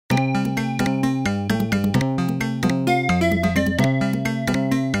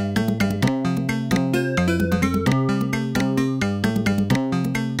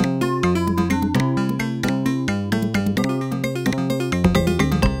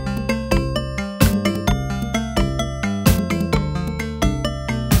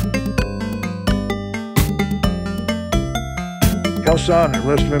no son. You're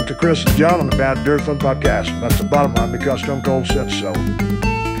listening to Chris and John on the Bad Beer Fun Podcast. That's the bottom line because Stone Cold said so.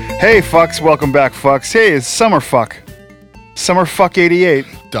 Hey, fucks. Welcome back, fucks. Hey, it's Summer Fuck. Summer Fuck 88.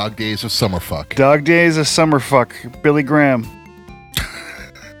 Dog Days of Summer Fuck. Dog Days of Summer Fuck. Billy Graham.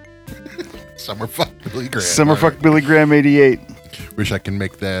 Summer Fuck Billy Graham. Summer Fuck Billy Graham 88. Wish I can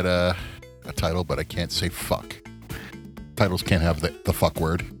make that a title, but I can't say fuck. Titles can't have the fuck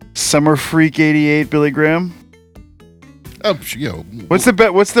word. Summer Freak 88, Billy Graham. What's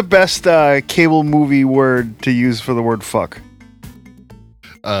the best cable movie word to use for the word fuck?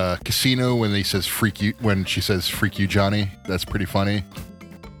 Casino when she says freak you Johnny. That's pretty funny.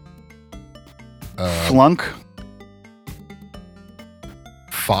 Flunk.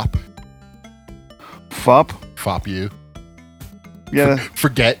 Fop. Fop. Fop you. Yeah.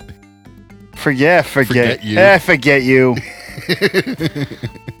 Forget you. Forget you.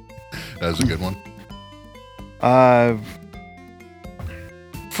 That was a good one.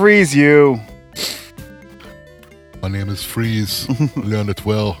 Freeze you. My name is Freeze. Learn it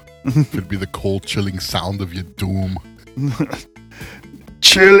well. It'd be the cold, chilling sound of your doom.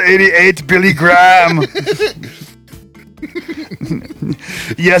 Chill 88, Billy Graham.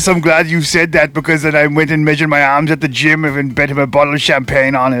 Yes, I'm glad you said that because then I went and measured my arms at the gym and bet him a bottle of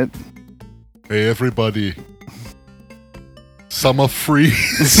champagne on it. Hey, everybody. Summer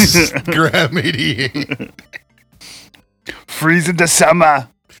Freeze. Graham 88. Freeze in the summer.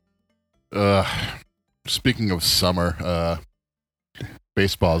 Speaking of summer,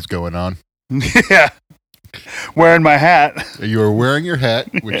 baseball's going on. Yeah. Wearing my hat. You are wearing your hat,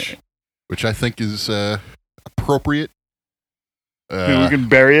 which I think is appropriate. We can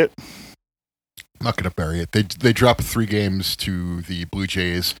bury it. I'm not going to bury it. They dropped 3 games to the Blue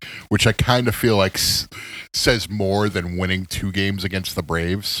Jays, which I kind of feel like says more than winning 2 games against the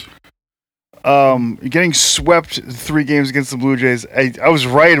Braves. Getting swept 3 games against the Blue Jays. I was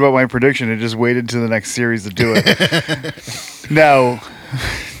right about my prediction. I just waited to the next series to do it. Now,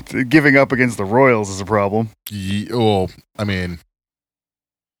 giving up against the Royals is a problem. I mean,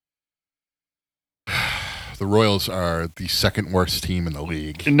 the Royals are the second worst team in the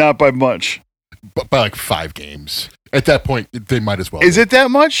league. Not by much. But by like 5 games. At that point, they might as well. Is it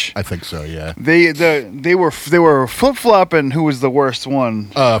that much? I think so. Yeah. They were flip flopping. Who was the worst one?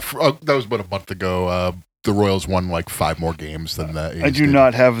 That was about a month ago. The Royals won like 5 more games than that. I do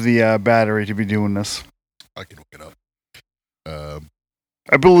not have the battery to be doing this. I can look it up.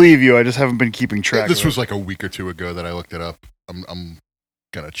 I believe you. I just haven't been keeping track. This was like a week or 2 ago that I looked it up. I'm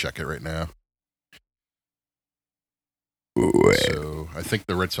gonna check it right now. So I think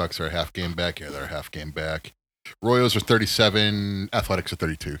the Red Sox are a half game back. Yeah, they're a half game back. Royals are 37. Athletics are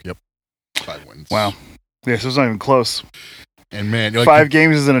 32. Yep, 5 wins. Wow. Yeah, so it's not even close. And man, 5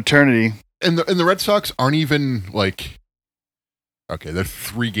 games is an eternity. And the Red Sox aren't even like. Okay, they're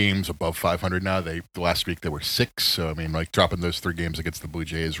 3 games above 500 now. Last week they were 6. So I mean, like dropping those 3 games against the Blue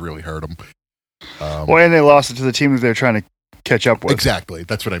Jays really hurt them. And they lost it to the team that they're trying to catch up with. Exactly.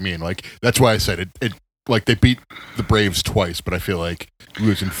 That's what I mean. Like that's why I said it. Like they beat the Braves twice, but I feel like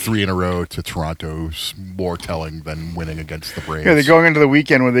losing 3 in a row to Toronto's more telling than winning against the Braves. Yeah, they're going into the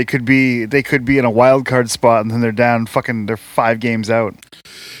weekend where they could be in a wild card spot, and then they're down. They're 5 games out.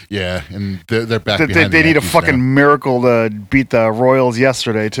 Yeah, and they're back. Behind they need a Yankees fucking now. Miracle to beat the Royals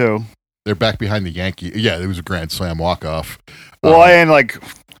yesterday too. They're back behind the Yankees. Yeah, it was a grand slam walk off. Well, and like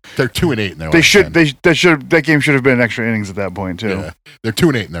they're 2-8 in their. That game should have been extra innings at that point too. Yeah, they're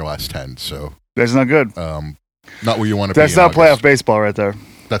 2-8 in their last 10. So. That's not good. Not where you want to be. That's not playoff baseball right there.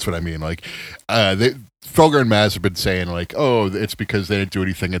 That's what I mean. Like, Felger and Maz have been saying, like, oh, it's because they didn't do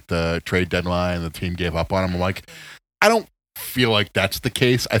anything at the trade deadline. The team gave up on them. I'm like, I don't feel like that's the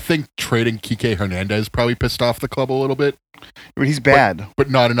case. I think trading Kike Hernandez probably pissed off the club a little bit. But he's bad. But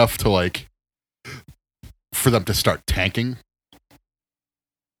not enough to, like, for them to start tanking.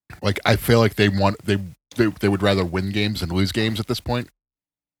 Like, I feel like they would rather win games than lose games at this point.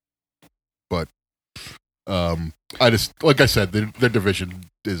 But I just, like I said, their division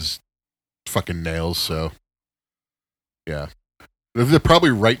is fucking nails, so yeah. They're probably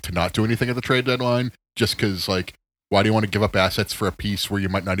right to not do anything at the trade deadline, just because, like, why do you want to give up assets for a piece where you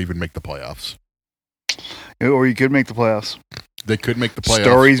might not even make the playoffs? Or you could make the playoffs. They could make the playoffs.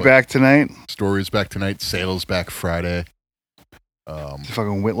 Story's back tonight. Story's back tonight. Sale's back Friday.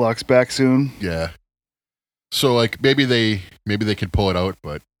 Fucking Whitlock's back soon. Yeah. So, like, maybe they can pull it out,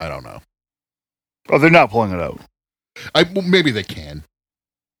 but I don't know. Oh, they're not pulling it out. Well, maybe they can.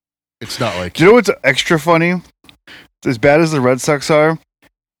 It's not like... Do you know what's extra funny? As bad as the Red Sox are,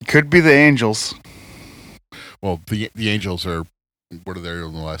 it could be the Angels. Well, the Angels are... What are they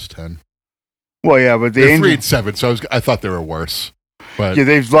in the last 10? Well, yeah, but they're 3-7, so I thought they were worse. But Yeah,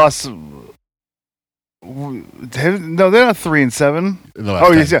 they've lost. No, they're not 3-7. in the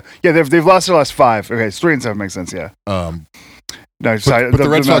last 10. Yeah. They've lost their last 5. Okay, it's 3-7 makes sense. Yeah. No, But the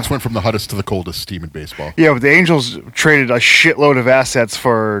Red Sox went from the hottest to the coldest team in baseball. Yeah, but the Angels traded a shitload of assets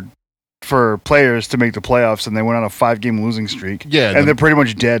for players to make the playoffs, and they went on a 5-game losing streak. Yeah, and they're pretty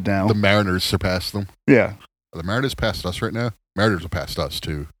much dead now. The Mariners surpassed them. Yeah. Are the Mariners past us right now? Mariners are past us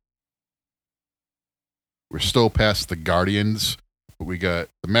too. We're still past the Guardians, but we got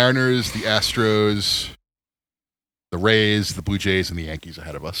the Mariners, the Astros, the Rays, the Blue Jays, and the Yankees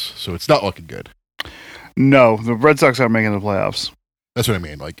ahead of us. So it's not looking good. No, the Red Sox aren't making the playoffs. That's what I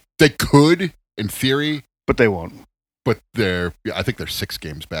mean. Like they could, in theory, but they won't. But I think they're 6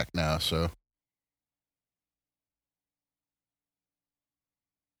 games back now. So,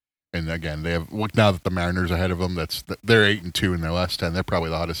 and again, they have look now that the Mariners are ahead of them. They're 8-2 in their last 10. They're probably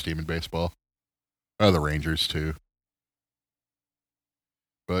the hottest team in baseball. Oh, the Rangers too.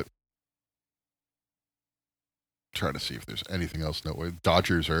 But trying to see if there's anything else noteworthy.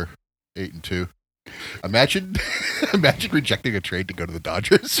 Dodgers are 8-2. Imagine rejecting a trade to go to the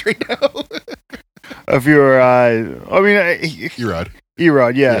Dodgers right now. If you're, Erod.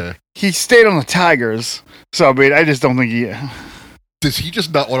 Erod, yeah. He stayed on the Tigers, so I mean, I just don't think he. Does he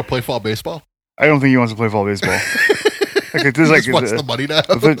just not want to play fall baseball? I don't think he wants to play fall baseball. He just wants the money now.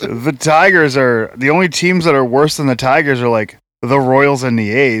 The Tigers are the only teams that are worse than the Tigers are like the Royals and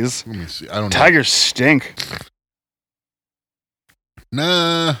the A's. Let me see. I don't know. Tigers stink.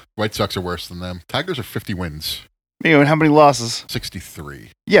 Nah, White Sox are worse than them. Tigers are 50 wins. And how many losses?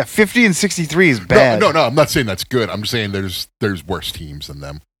 63. Yeah, 50 and 63 is bad. No, I'm not saying that's good. I'm just saying there's worse teams than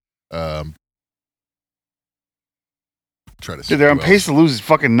them. Try to see. Dude, they're on pace to lose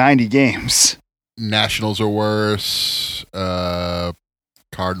fucking 90 games. Nationals are worse.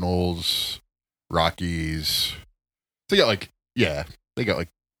 Cardinals, Rockies. They got like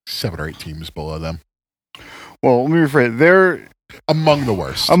 7 or 8 teams below them. Well, let me rephrase. They're among the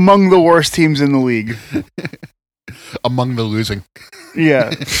worst. Among the worst teams in the league. Among the losing.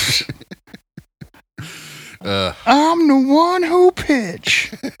 Yeah. I'm the one who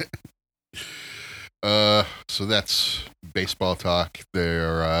pitch. So that's baseball talk.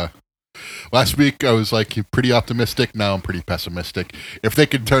 Last week I was like pretty optimistic. Now I'm pretty pessimistic. If they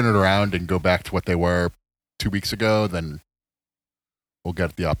can turn it around and go back to what they were 2 weeks ago, then we'll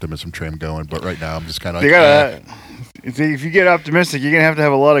get the optimism train going. But right now I'm just kind of like, if you get optimistic, you're gonna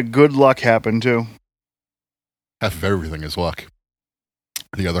have a lot of good luck happen too. Half of everything is luck.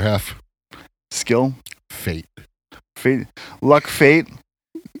 The other half, skill, fate, luck, fate.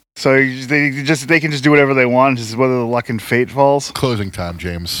 So they can just do whatever they want, just whether the luck and fate falls. Closing time,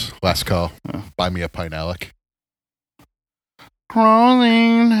 James. Last call. Buy me a pint, Alec.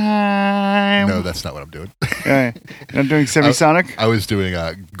 Closing time. No, that's not what I'm doing. You're not doing Semisonic? I was doing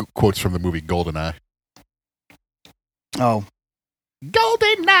quotes from the movie GoldenEye. Oh.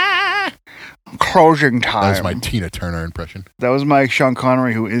 GoldenEye! Closing time. That was my Tina Turner impression. That was my Sean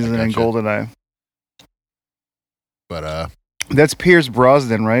Connery, who isn't in GoldenEye. But, that's Pierce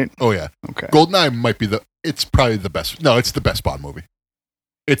Brosnan, right? Oh, yeah. Okay. GoldenEye might be it's probably the best. No, it's the best Bond movie.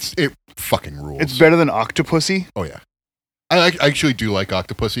 It fucking rules. It's better than Octopussy? Oh, yeah. I actually do like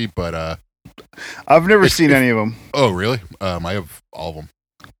Octopussy, but I've never seen any of them. Oh, really? I have all of them.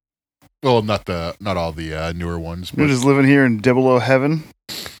 Well, not all the newer ones. You're just living here in Double O heaven.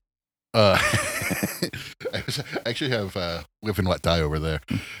 I actually have Live and Let Die over there.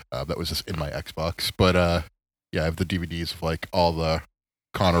 That was just in my Xbox, but yeah, I have the DVDs of like all the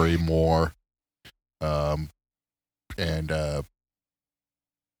Connery, Moore, and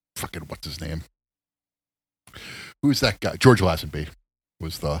fucking what's his name? Who's that guy? George Lazenby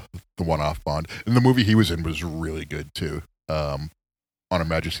was the one-off Bond, and the movie he was in was really good too. On Her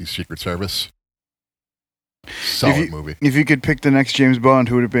Majesty's Secret Service, solid movie. If you could pick the next James Bond,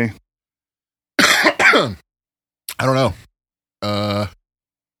 who would it be? I don't know.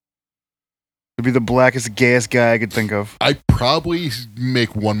 It'd be the blackest, gayest guy I could think of. I'd probably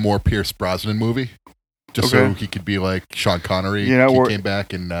make one more Pierce Brosnan movie, just so he could be like Sean Connery. He came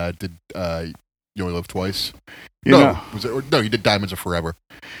back and did You Only Live Twice. He did Diamonds Are Forever.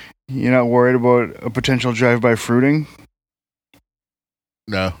 You're not worried about a potential drive-by fruiting?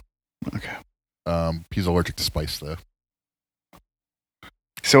 No. Okay. He's allergic to spice, though.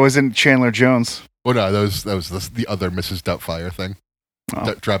 So isn't Chandler Jones? Well, no, that was the other Mrs. Doubtfire thing. Oh.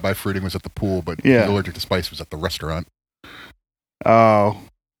 That drive-by fruiting was at the pool, but he's allergic to spice was at the restaurant. Oh.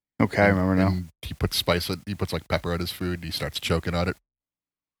 Okay, I remember now. And he puts like pepper on his food, and he starts choking on it.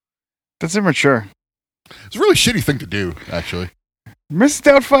 That's immature. It's a really shitty thing to do, actually. Mrs.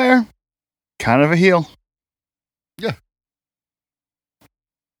 Doubtfire, kind of a heel. Yeah.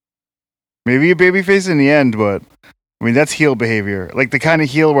 Maybe a babyface in the end, but I mean that's heel behavior. Like the kind of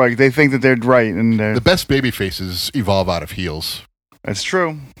heel where like, they think that they're right, and The best baby faces evolve out of heels. that's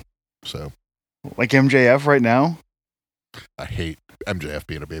true. So Like MJF right now. I hate MJF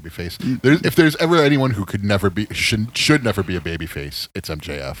being a babyface. If there's ever anyone who should never be a babyface, it's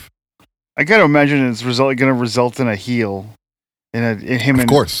MJF. I gotta imagine it's going to result in a heel, in him Of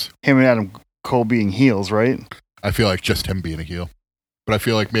course, him and Adam Cole being heels, right? I feel like just him being a heel, but I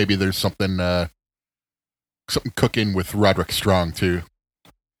feel like maybe there's something cooking with Roderick Strong too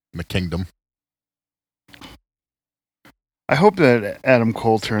in the Kingdom. I hope that Adam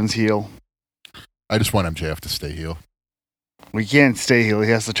Cole turns heel. I just want MJF to stay heel. We can't stay heel.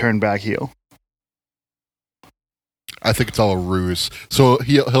 He has to turn back heel. I think it's all a ruse. So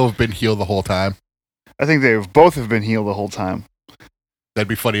he'll have been heel the whole time. I think they both have been heel the whole time. That'd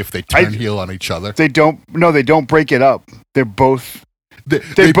be funny if they turn heel on each other. They don't break it up. They're both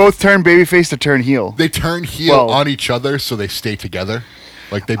they both turn babyface to turn heel. They turn heel on each other so they stay together.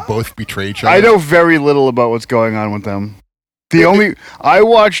 Like they both betray each other. I know very little about what's going on with them. I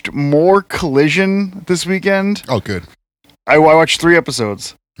watched more Collision this weekend. Oh, good. I watched 3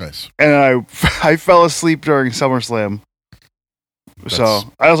 episodes. Nice. And I fell asleep during SummerSlam. So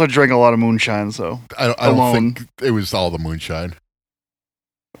I also drank a lot of moonshine. So I don't think it was all the moonshine.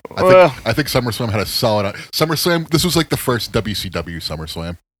 I think SummerSlam had a solid SummerSlam. This was like the first WCW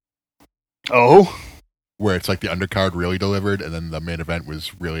SummerSlam. Oh, where it's like the undercard really delivered, and then the main event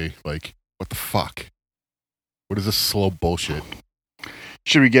was really like, what the fuck? What is this slow bullshit?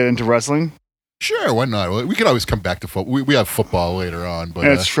 Should we get into wrestling? Sure, why not? We could always come back to football. We have football later on, but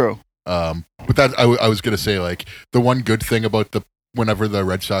that's true. But that I was gonna say, like, the one good thing about whenever the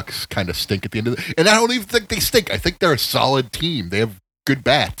Red Sox kind of stink at the end of and I don't even think they stink. I think they're a solid team. They have good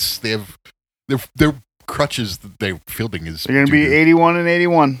bats. They have their crutches that they're fielding is. They're gonna be 81 and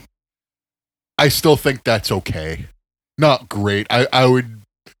 81. I still think that's okay. Not great. I would.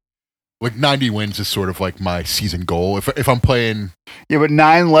 Like 90 wins is sort of like my season goal. If I'm playing, yeah, but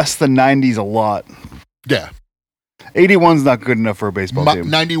 9 less than 90 is a lot. Yeah, 81's not good enough for a baseball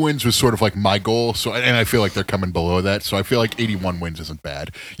team. 90 wins was sort of like my goal. So, and I feel like they're coming below that. So I feel like 81 wins isn't bad.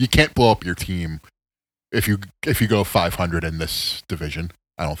 You can't blow up your team if you go 500 in this division.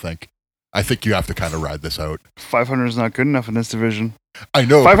 I don't think. I think you have to kind of ride this out. 500 is not good enough in this division. I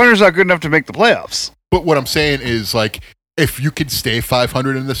know 500 is not good enough to make the playoffs. But what I'm saying is like, if you could stay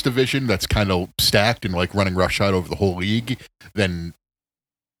 500 in this division, that's kind of stacked and like running roughshod over the whole league, then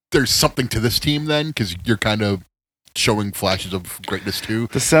there's something to this team then, because you're kind of showing flashes of greatness too.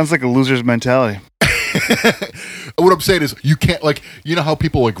 This sounds like a loser's mentality. What I'm saying is you can't, like, you know how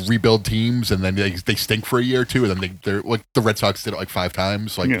people like rebuild teams and then they stink for a year or two, and then they're like the Red Sox did it like 5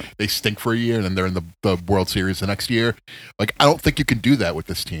 times. Like they stink for a year and then they're in the World Series the next year. Like, I don't think you can do that with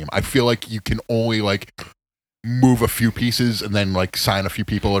this team. I feel like you can only like move a few pieces and then like sign a few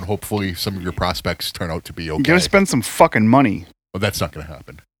people and hopefully some of your prospects turn out to be okay. You gotta spend some fucking money. Well, that's not gonna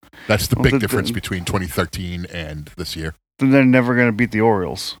happen. That's the big difference between 2013 and this year. Then they're never gonna beat the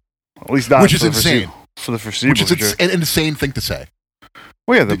Orioles. At least not. Which is insane. For the foreseeable future. Which is an insane thing to say.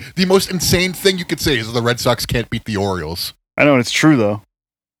 Well, yeah, the most insane thing you could say is the Red Sox can't beat the Orioles. I know, it's true though.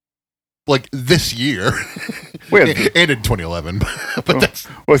 Like this year, and in 2011, but that's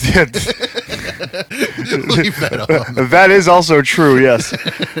leave that alone. That is also true, yes.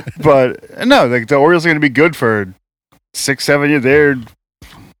 But no, like the Orioles are going to be good for 6-7 years.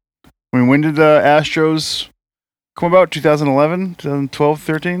 When did the Astros come about? 2011, 2012,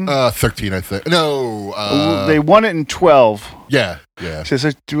 13? 13, I think. No, they won it in 12. Yeah. So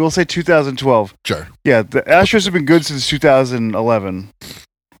we'll say 2012. Sure. Yeah, the Astros have been good since 2011.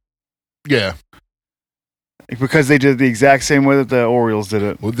 Yeah. Because they did it the exact same way that the Orioles did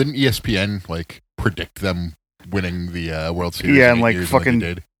it. Well, didn't ESPN like predict them winning the World Series? Yeah, in like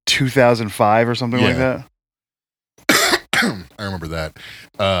fucking 2005 or something like that. I remember that.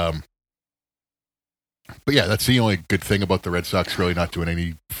 But yeah, that's the only good thing about the Red Sox really not doing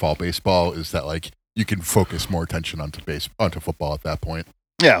any fall baseball is that like you can focus more attention onto football at that point.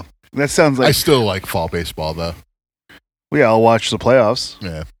 Yeah, that sounds like. I still like fall baseball though. Well, yeah, I'll watch the playoffs.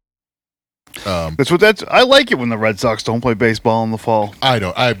 Yeah. I like it when the Red Sox don't play baseball in the fall. I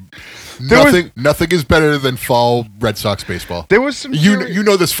don't. Nothing is better than fall Red Sox baseball. There was some. You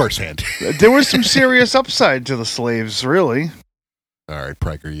know this firsthand. There was some serious upside to the Slaves, really. All right,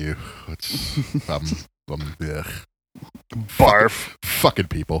 Prager, you. Yeah. Barf. Fucking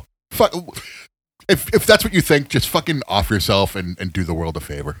people. If that's what you think, just fucking off yourself and do the world a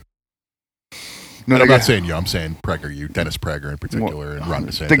favor. No, I'm not saying you. I'm saying Prager, you, Dennis Prager in particular, and Ron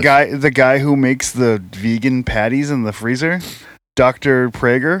DeSantis. The guy who makes the vegan patties in the freezer, Dr.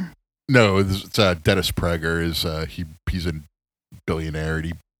 Prager. No, it's Dennis Prager is he's a billionaire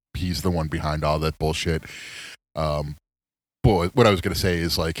and he's the one behind all that bullshit. But what I was gonna say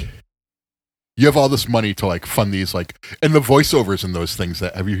is like, you have all this money to like fund these like, and the voiceovers in those things.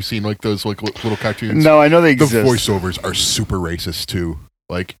 That have you seen like those like little cartoons? No, I know they The exist. voiceovers are super racist too.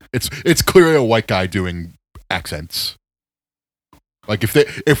 Like it's clearly a white guy doing accents. Like if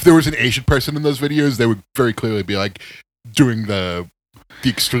there was an Asian person in those videos, they would very clearly be like doing the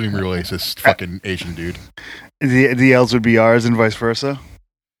extremely racist fucking Asian dude. The L's would be R's and vice versa.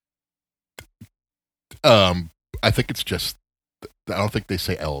 I think it's just. I don't think they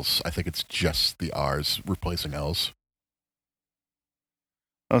say L's. I think it's just the R's replacing L's.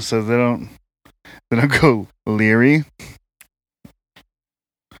 Oh, so they don't go Leary.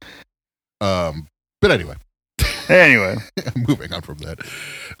 But anyway. Anyway, Moving on from that.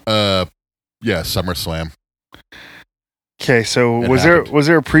 Yeah, SummerSlam. okay. So It was happened.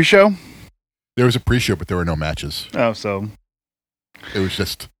 there a pre-show? There was a pre-show, but there were no matches. Oh, so It was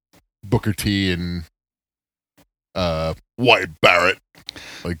just Booker T and Wyatt Barrett.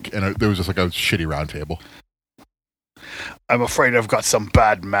 Like, and there was just like a shitty round table. I'm afraid I've got some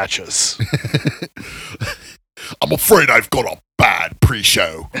bad matches. I'm afraid I've got a bad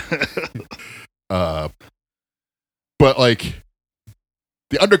pre-show. But like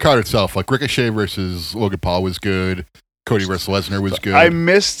the undercard itself, like Ricochet versus Logan Paul was good. Cody versus Lesnar was good. I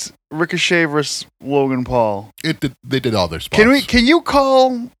missed Ricochet versus Logan Paul. They did all their spots. Can you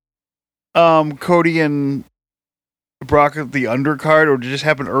call Cody and Brock the undercard, or did it just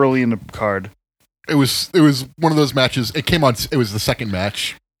happen early in the card? It was one of those matches. It came on. It was the second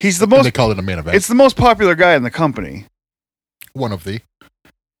match. He's the And most. they called it a main event. It's the most popular guy in the company. One of the.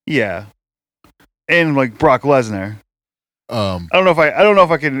 Yeah, and like Brock Lesnar. Um, I don't know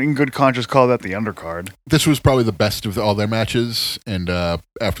if I can, in good conscience, call that the undercard. this was probably the best of all their matches. And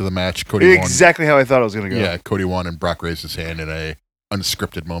after the match, Cody won. Exactly how I thought it was going to go. Yeah, Cody won, and Brock raised his hand in a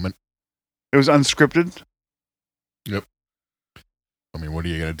unscripted moment. It was unscripted. Yep. I mean, what are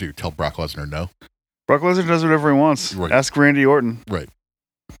you gonna do? Tell Brock Lesnar no? Brock Lesnar does whatever he wants. Right. Ask Randy Orton. Right.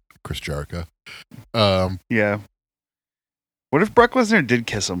 Chris Jericho. Yeah. What if Brock Lesnar did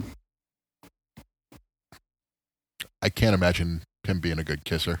kiss him? I can't imagine him being a good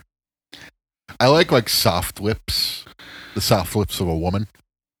kisser. I like soft lips, the soft lips of a woman.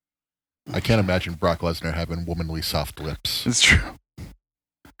 I can't imagine Brock Lesnar having womanly soft lips It's true.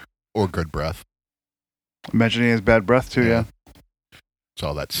 or good breath. Imagine he has bad breath too. Yeah. It's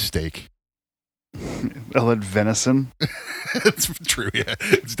all that steak. All that venison. It's true, yeah.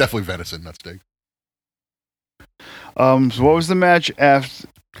 It's definitely venison, not steak. So what was the match after?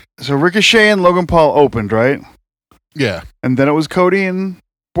 So Ricochet and Logan Paul opened, right? Yeah, And then it was Cody and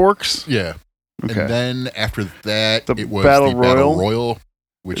Borks. yeah. Okay. And then after that, The it was Battle the Battle Royal? Royal,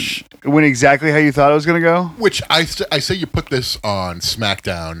 which It went exactly how you thought it was going to go. I say you put this on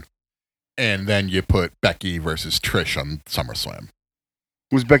SmackDown, and then you put Becky versus Trish on SummerSlam.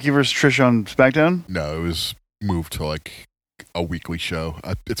 Was Becky versus Trish on SmackDown? No, it was moved to like a weekly show.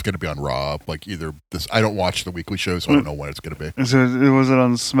 It's going to be on Raw. Like either this, I don't watch the weekly show, so I don't know when it's going to be. So was it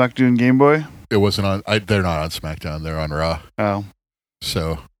on SmackDown Game Boy? It wasn't on. They're not on SmackDown. They're on Raw. Oh.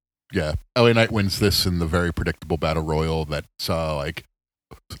 So yeah, LA Knight wins this in the very predictable Battle Royal that saw like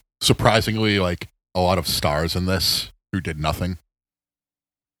surprisingly like a lot of stars in this who did nothing.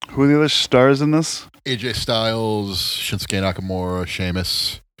 Who are the other stars in this? AJ Styles, Shinsuke Nakamura,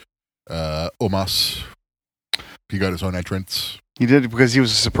 Sheamus, Omos. He got his own entrance. He did because he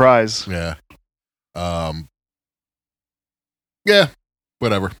was a surprise. Yeah. Yeah.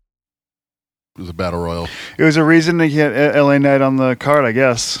 Whatever. It was a battle royal. It was a reason to get LA Knight on the card, I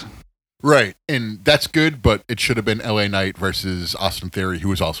guess. Right. And that's good, but it should have been LA Knight versus Austin Theory, who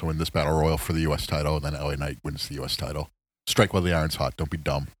was also in this battle royal for the U.S. title, and then LA Knight wins the U.S. title. Strike while the iron's hot. Don't be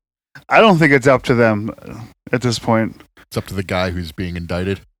dumb. I don't think it's up to them at this point. It's up to the guy who's being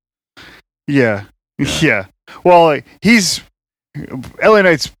indicted. Yeah. Yeah. Well, like, LA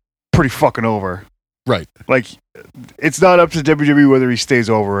Knight's pretty fucking over. Right. Like, it's not up to WWE whether he stays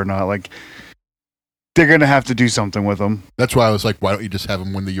over or not. Like, they're going to have to do something with him. That's why I was like, why don't you just have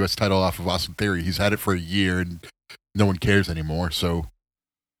him win the U.S. title off of Austin Theory? He's had it for a year and no one cares anymore. So,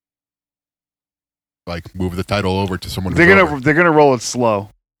 like, move the title over to someone who's over. They're gonna roll it slow.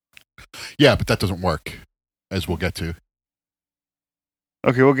 Yeah, but that doesn't work, as we'll get to.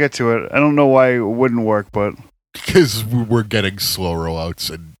 Okay, we'll get to it. I don't know why it wouldn't work, but Because we're getting slow rollouts,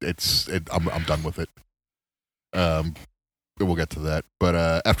 and I'm done with it. We'll get to that. But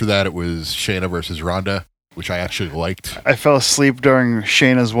after that, it was Shayna versus Ronda, which I actually liked. I fell asleep during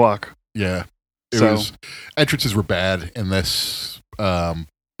Shayna's walk. Yeah, So- entrances were bad in this, but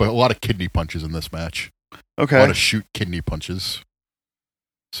but a lot of kidney punches in this match. Okay. A lot of shoot kidney punches.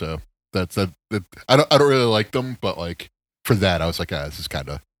 So that's that. I don't really like them, but like for that, I was like, this is kind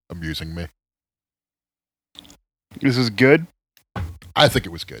of amusing me. This is good. I think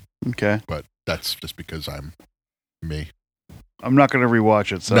it was good. Okay. But that's just because I'm me. I'm not going to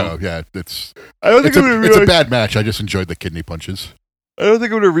rewatch it. So no, yeah, it's. I don't think it's a bad match. I just enjoyed the kidney punches. I don't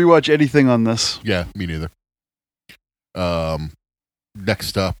think I'm going to rewatch anything on this. Yeah, me neither.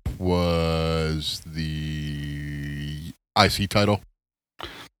 Next up was the IC title.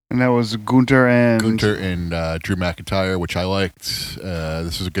 And that was Gunter and Drew McIntyre, which I liked.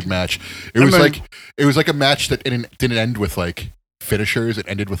 This was a good match. It was like a match that didn't end with like finishers. It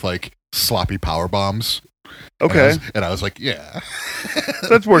ended with like sloppy power bombs. Okay. And I was like, yeah.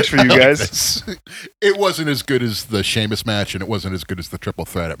 That works for you guys. It wasn't as good as the Sheamus match, and it wasn't as good as the Triple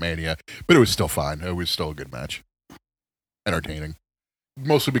Threat at Mania, but it was still fine. It was still a good match. Entertaining.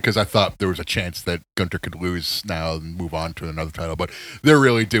 Mostly because I thought there was a chance that Gunter could lose now and move on to another title, but they're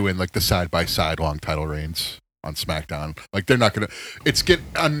really doing like the side-by-side long title reigns on SmackDown. Like they're not going to...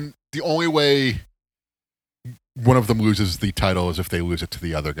 the only way one of them loses the title is if they lose it to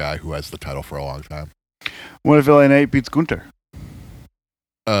the other guy who has the title for a long time. What if LA Knight beats Gunter?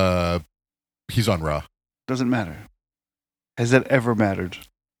 He's on Raw. Doesn't matter. Has that ever mattered?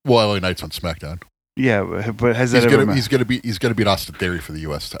 Well, LA Knight's on SmackDown. Yeah, but has that ever mattered? He's gonna beat Austin Theory for the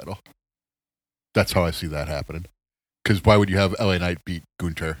U.S. title. That's how I see that happening. Because why would you have LA Knight beat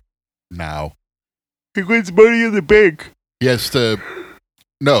Gunter now? He wins Money in the Bank. He has to...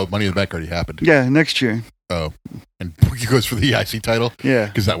 No, Money in the Bank already happened. Yeah, next year. Oh, and he goes for the IC title? Yeah.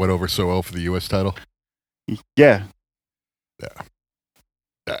 Because that went over so well for the U.S. title? Yeah. Yeah.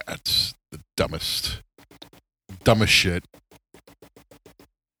 That's the dumbest shit.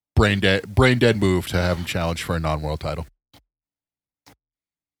 Brain dead move to have him challenge for a non-world title.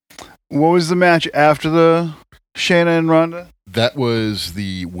 What was the match after the Shayna and Ronda? That was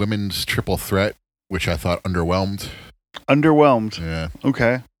the women's triple threat, which I thought underwhelmed. Underwhelmed? Yeah.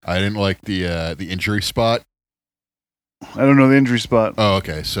 Okay. I didn't like the injury spot. I don't know the injury spot. Oh,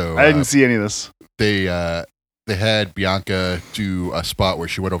 okay. So I didn't see any of this. They had Bianca do a spot where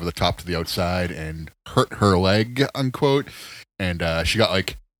she went over the top to the outside and hurt her leg, unquote, and she got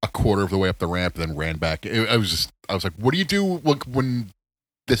like a quarter of the way up the ramp and then ran back. I was like, what do you do when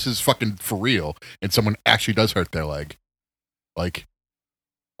this is fucking for real and someone actually does hurt their leg? Like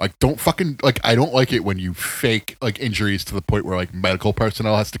don't fucking, like, I don't like it when you fake like injuries to the point where like medical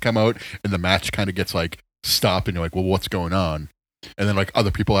personnel has to come out and the match kind of gets like stopped and you're like, well, what's going on? And then like other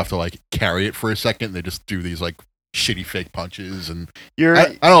people have to like carry it for a second. And they just do these like shitty fake punches and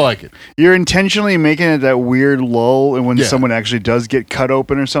I don't like it. You're intentionally making it that weird lull and when someone actually does get cut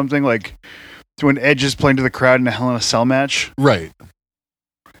open or something, like when Edge is playing to the crowd in a Hell in a Cell match. Right.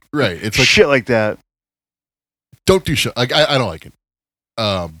 It's like shit like that. Don't do shit. Like I don't like it.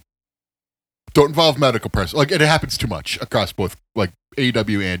 Don't involve medical personnel. Like it happens too much across both like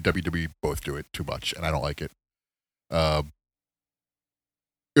AEW and WWE both do it too much and I don't like it.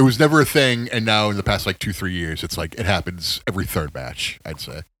 It was never a thing, and now in the past like 2-3 years, it's like it happens every third match, I'd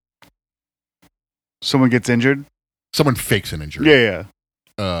say. Someone gets injured? Someone fakes an injury. Yeah.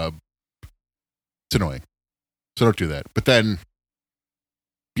 It's annoying. So don't do that. But then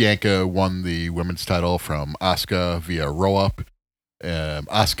Bianca won the women's title from Asuka via roll-up.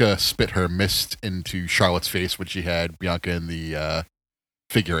 Asuka spit her mist into Charlotte's face when she had Bianca in the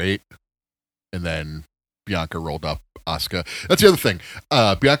figure 8. And then Bianca rolled up Asuka. That's the other thing.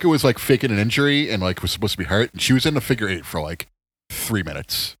 Bianca was like faking an injury and like was supposed to be hurt, and she was in the figure 8 for like 3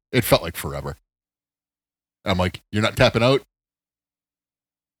 minutes. It felt like forever. I'm like, you're not tapping out?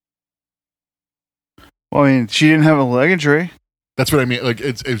 Well, I mean, she didn't have a leg injury. That's what I mean. Like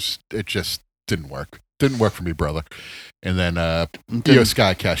it just didn't work. Didn't work for me, brother. And then Io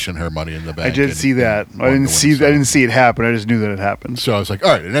Sky cashed in her Money in the Bank. I did see that. I didn't see it happen. I just knew that it happened. So I was like,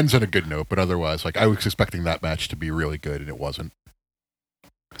 all right, it ends on a good note, but otherwise, like I was expecting that match to be really good, and it wasn't.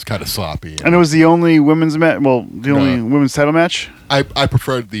 It's kind of sloppy. And it was the only women's match. Well, the only women's title match. I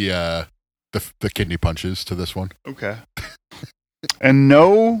preferred the kidney punches to this one. Okay. And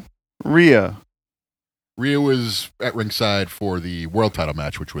no Rhea. Rhea was at ringside for the world title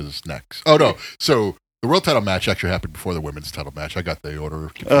match, which was next. Oh no! So the world title match actually happened before the women's title match. I got the order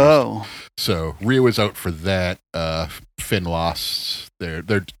confused. Oh. So Rhea was out for that. Finn lost. They're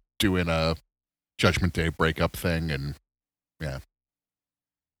doing a Judgment Day breakup thing, and yeah.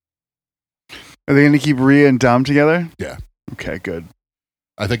 Are they going to keep Rhea and Dom together? Yeah. Okay, good.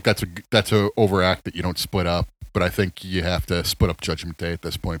 I think that's a overact that you don't split up, but I think you have to split up Judgment Day at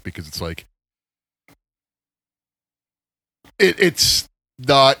this point because it's like it's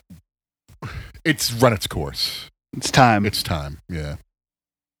not. It's run its course. It's time. It's time. Yeah,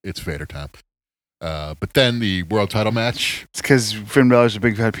 it's Vader time. But then the world title match. It's because Finn Balor's a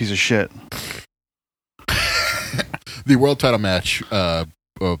big fat piece of shit. The world title match.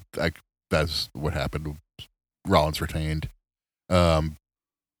 That's what happened. Rollins retained. The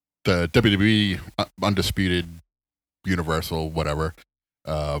WWE undisputed Universal whatever.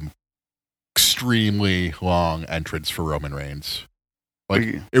 Extremely long entrance for Roman Reigns.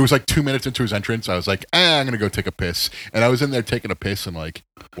 Like it was like 2 minutes into his entrance, I was like, I'm gonna go take a piss, and I was in there taking a piss and like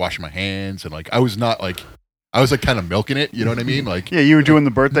washing my hands, and like I was kind of milking it, you know what I mean? Like yeah, you were doing the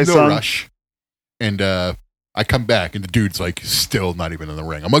birthday no song. Rush, and I come back and the dude's like still not even in the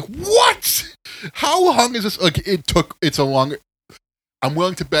ring. I'm like, what? How long is this? Like it's a long. I'm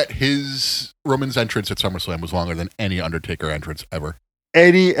willing to bet his Roman's entrance at SummerSlam was longer than any Undertaker entrance ever.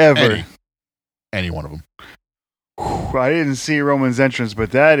 Any one of them. I didn't see Roman's entrance,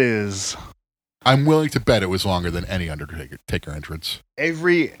 but that is. I'm willing to bet it was longer than any Undertaker entrance.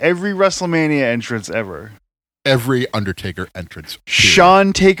 Every WrestleMania entrance ever. Every Undertaker entrance. Period.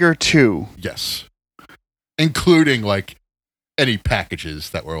 Sean Taker 2. Yes. Including like any packages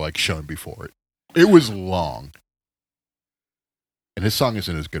that were like shown before it. It was long. And his song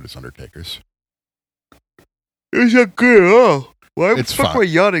isn't as good as Undertaker's. It's not good at all. Why the fuck fine. am I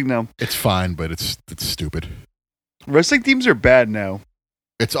yawning now? It's fine, but it's stupid. Wrestling themes are bad now.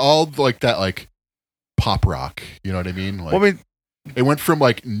 It's all like that, like pop rock. You know what I mean? Like, it went from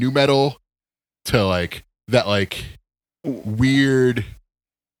like nu metal to like that, like weird,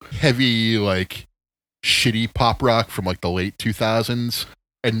 heavy, like shitty pop rock from like the late 2000s,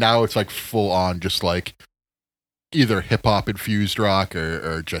 and now it's like full on, just like either hip hop infused rock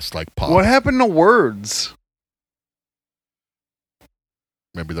or just like pop. What happened to words?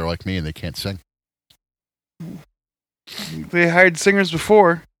 Maybe they're like me and they can't sing. They hired singers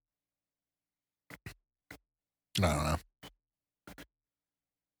before. I don't know.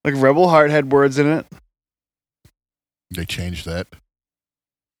 Like Rebel Heart had words in it. They changed that.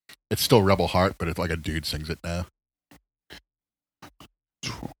 It's still Rebel Heart, but it's like a dude sings it now.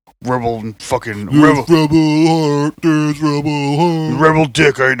 Rebel fucking Rebel Heart, there's Rebel Heart. Rebel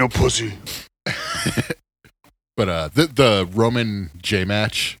dick, I ain't no pussy. But the Roman J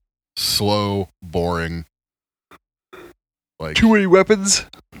match, slow, boring. Like too many weapons.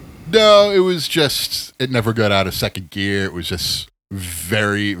 No, it was just it never got out of second gear. It was just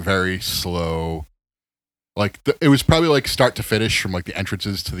very, very slow. Like it was probably like start to finish from like the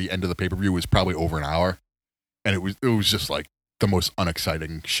entrances to the end of the pay-per-view was probably over an hour, and it was just like the most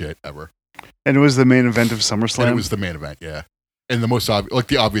unexciting shit ever. And it was the main event of SummerSlam. And it was the main event, yeah. And the most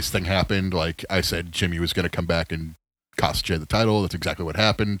the obvious thing happened. Like I said, Jimmy was going to come back and cost Jay the title. That's exactly what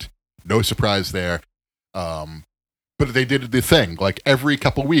happened. No surprise there. But they did the thing. Like every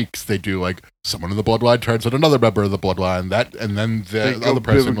couple weeks, they do like someone in the bloodline turns on another member of the bloodline. That and then the other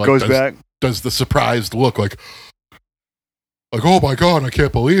person like, goes back. Does the surprised look like oh my god, I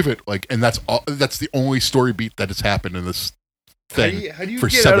can't believe it. Like, and that's the only story beat that has happened in this thing how do you for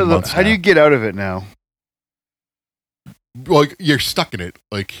get 7 months. How do you get out of it now? Like you're stuck in it.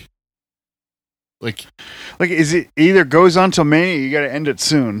 Like is it either goes on till Mania? Or you got to end it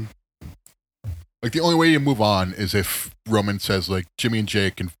soon. Like the only way you move on is if Roman says like Jimmy and Jay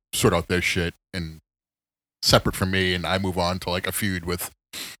can sort out their shit and separate from me, and I move on to like a feud with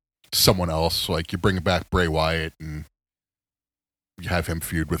someone else. Like you bring back Bray Wyatt and you have him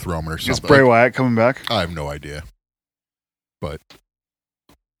feud with Roman or something. Is Bray Wyatt coming back? I have no idea, but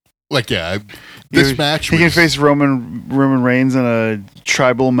like this match he can face Roman Reigns in a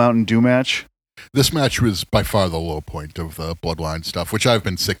tribal Mountain Dew match. This match was by far the low point of the Bloodline stuff, which I've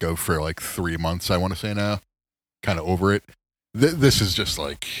been sick of for like 3 months, I want to say now. Kind of over it. This is just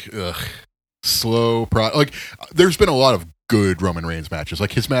like, slow. Like, there's been a lot of good Roman Reigns matches.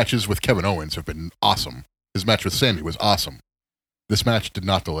 Like, his matches with Kevin Owens have been awesome. His match with Sammy was awesome. This match did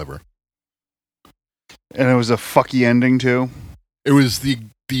not deliver. And it was a fucky ending, too? It was the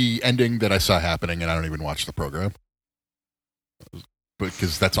ending that I saw happening, and I don't even watch the program.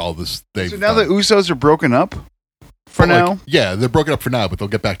 Because that's all this they've So now done. the Usos are broken up for now? Like, yeah, they're broken up for now, but they'll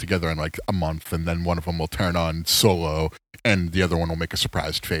get back together in like a month, and then one of them will turn on Solo, and the other one will make a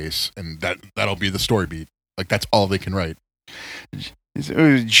surprised face, and that'll be the story beat. Like, that's all they can write.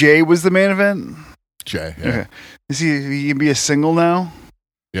 Jay was the main event? Jay, yeah. Okay. Is he can be a single now?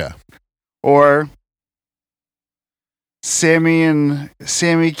 Yeah. Or Sammy,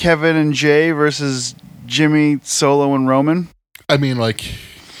 Kevin, and Jay versus Jimmy, Solo, and Roman? I mean, like,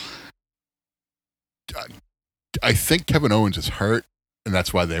 I think Kevin Owens is hurt, and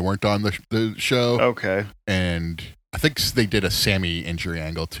that's why they weren't on the show. Okay. And I think they did a Sammy injury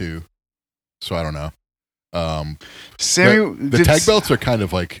angle too. So I don't know. Sammy, the tag belts are kind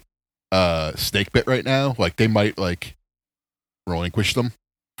of like snake bit right now. Like they might like relinquish them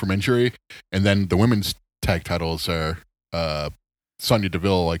from injury, and then the women's tag titles are Sonya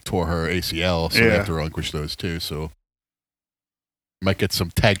Deville like tore her ACL, so they have to relinquish those too. So might get some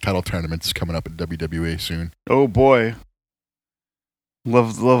tag title tournaments coming up in WWE soon. Oh boy,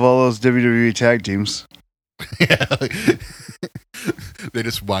 love all those WWE tag teams. Yeah, they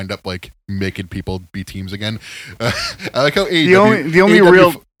just wind up like making people be teams again. I like how AEW, the only AEW,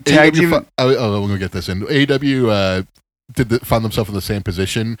 real tag team. I'm gonna get this in. AEW found themselves in the same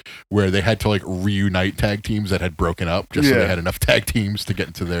position where they had to like reunite tag teams that had broken up just so they had enough tag teams to get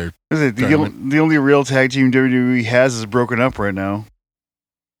into their. The only real tag team WWE has is broken up right now.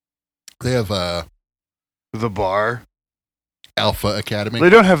 They have the Bar. Alpha Academy. They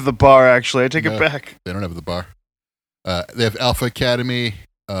don't have the Bar, actually. I take it back. They don't have the Bar. They have Alpha Academy.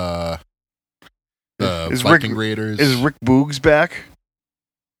 The Viking Raiders. Is Rick Boogs back?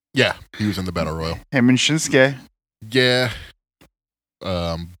 Yeah, he was in the Battle Royal. Him and Shinsuke. Yeah.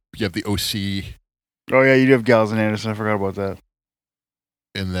 You have the OC. Oh yeah, you do have Gallows and Anderson. I forgot about that.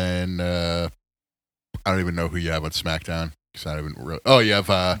 And then I don't even know who you have on SmackDown. It's not even real. Oh, you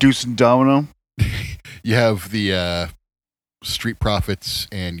have Deuce and Domino. You have the Street Profits,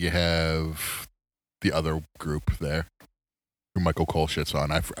 and you have the other group there who Michael Cole shits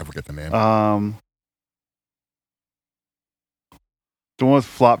on. I forget the name. The one with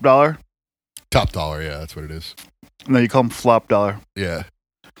Flop Dollar? Top Dollar, yeah, that's what it is. No, you call him Flop Dollar. Yeah.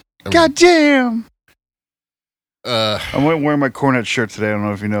 God damn! I'm wearing my Cornet shirt today. I don't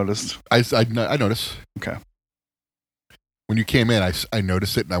know if you noticed. I noticed. Okay. When you came in, I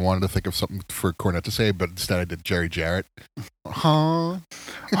noticed it, and I wanted to think of something for Cornette to say, but instead I did Jerry Jarrett. Huh?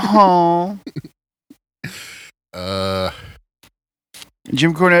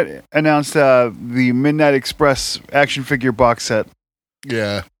 Jim Cornette announced the Midnight Express action figure box set.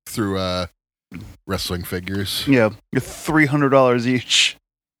 Yeah, through wrestling figures. Yeah, $300 each.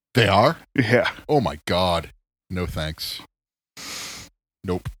 They are? Yeah. Oh my god. No thanks.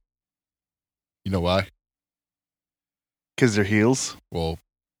 Nope. You know why? Because they're heels? Well,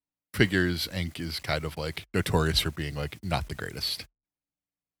 Figures Inc. is kind of like notorious for being like not the greatest.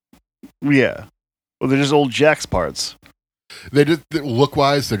 Yeah. Well, they're just old Jack's parts. They just look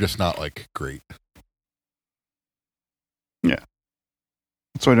wise, they're just not like great. Yeah.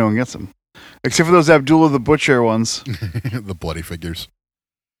 That's why no one gets them. Except for those Abdullah the Butcher ones. The bloody figures.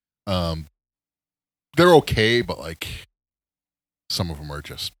 They're okay, but like some of them are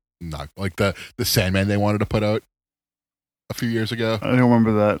just not like the Sandman they wanted to put out a few years ago. I don't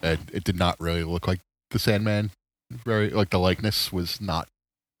remember that. It did not really look like the Sandman. Very like the likeness was not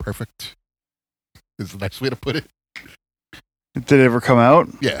perfect. Is the next way to put it. Did it ever come out?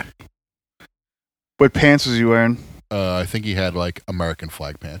 Yeah. What pants was he wearing? I think he had like American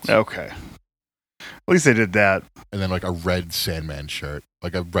flag pants. Okay. At least they did that. And then like a red Sandman shirt.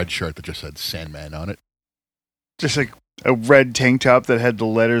 Like a red shirt that just said Sandman on it. Just like a red tank top that had the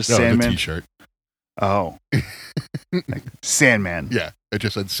letters Sandman? The t-shirt. Oh. Like Sandman. Yeah. It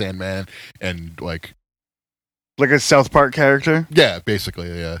just said Sandman and like... Like a South Park character? Yeah,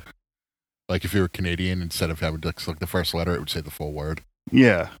 basically, yeah. Like if you were Canadian, instead of having like the first letter, it would say the full word.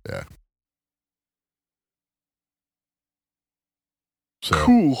 Yeah. Yeah. So,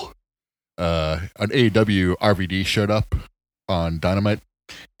 cool. On AEW, RVD showed up on Dynamite.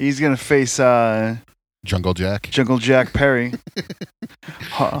 He's going to face Jungle Jack. Jungle Jack Perry.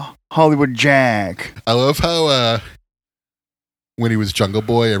 Hollywood Jack. I love how when he was Jungle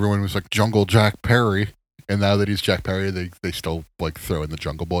Boy, everyone was like Jungle Jack Perry. And now that he's Jack Perry, they still like throw in the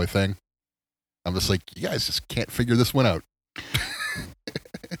Jungle Boy thing. I'm just like, you guys just can't figure this one out.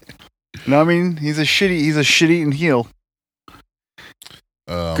 No, I mean, he's a shit-eating heel.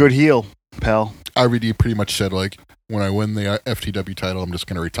 Good heel, pal. RVD pretty much said, like, when I win the FTW title, I'm just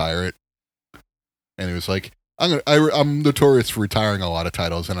going to retire it. And he was like, I'm notorious for retiring a lot of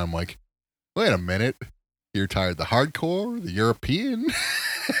titles. And I'm like, wait a minute. He retired the Hardcore, the European.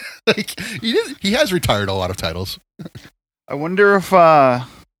 Like, he has retired a lot of titles. I wonder if, what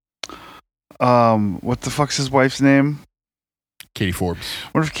the fuck's his wife's name? Katie Forbes. I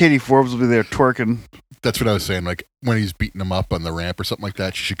wonder if Katie Forbes will be there twerking. That's what I was saying. Like, when he's beating him up on the ramp or something like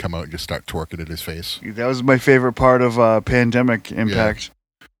that, she should come out and just start twerking at his face. That was my favorite part of Pandemic Impact.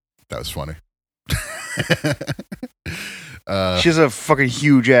 Yeah, that was funny. She has a fucking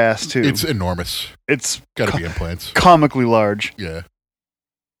huge ass, too. It's enormous. It's gotta be implants. Comically large. Yeah.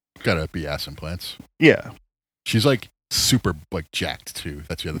 Gotta be ass implants. Yeah. She's like super like jacked too.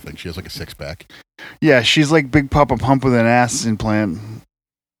 That's the other thing. She has like a 6-pack. Yeah, she's like Big Papa Pump with an ass implant.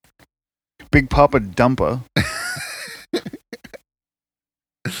 Big Papa Dumpa.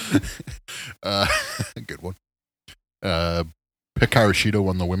 Good one. Hikaru Shida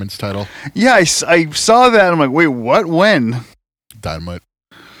won the women's title. Yeah, I saw that. I'm like, wait, what? When? Dynamite.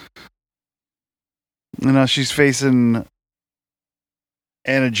 And now she's facing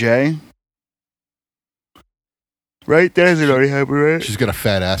Anna Jay. Right? That hasn't already happened, right? She's got a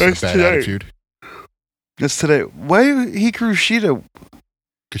fat ass and a bad attitude. That's today. Why Hikaru Shida?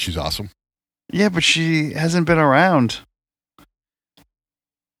 Because she's awesome. Yeah, but she hasn't been around.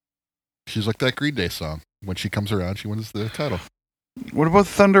 She's like that Green Day song. When she comes around, she wins the title. What about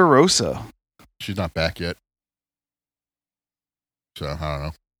Thunder Rosa? She's not back yet. So, I don't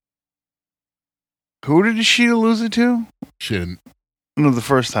know. Who did Shida lose it to? She didn't. No, the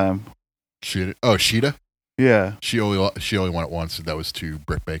first time. Shida? Yeah. She only won it once, and that was to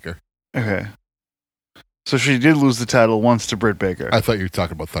Britt Baker. Okay. So she did lose the title once to Britt Baker. I thought you were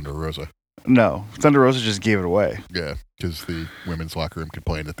talking about Thunder Rosa. No, Thunder Rosa just gave it away. Yeah, because the women's locker room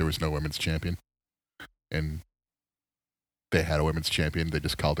complained that there was no women's champion. And they had a women's champion. They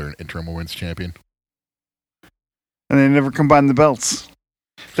just called her an interim women's champion. And they never combined the belts.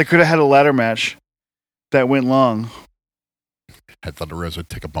 They could have had a ladder match that went long. Had Thunder Rosa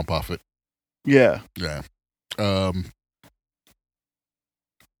take a bump off it. Yeah. Yeah.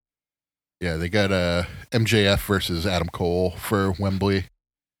 Yeah, they got MJF versus Adam Cole for Wembley.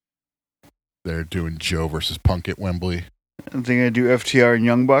 They're doing Joe versus Punk at Wembley. I think I do FTR and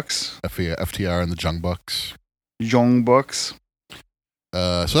Young Bucks. FTR and the Young Bucks. Young Bucks.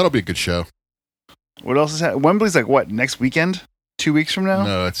 So that'll be a good show. What else is happening? Wembley's like what, next weekend? 2 weeks from now?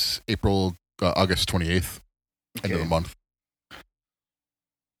 No, it's August 28th. End of the month.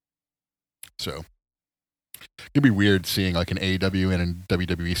 So it'd be weird seeing like an AEW and a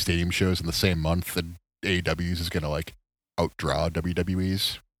WWE stadium shows in the same month, and AEW's is gonna like outdraw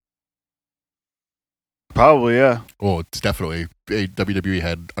WWE's. Probably, yeah. Well, it's definitely WWE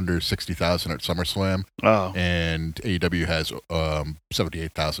had under 60,000 at SummerSlam. Oh. And AEW has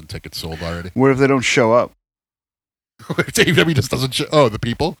 78,000 tickets sold already. What if they don't show up? AEW just doesn't show. Oh, the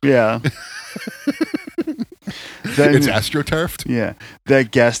people? Yeah. It's astroturfed? Yeah.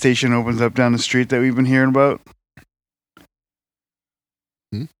 That gas station opens up down the street that we've been hearing about.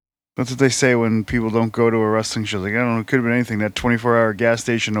 That's what they say when people don't go to a wrestling show. Like, I don't know, it could have been anything. That 24-hour gas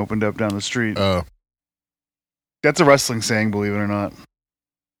station opened up down the street. Oh. That's a wrestling saying, believe it or not.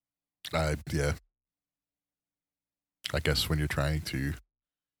 Yeah. I guess when you're trying to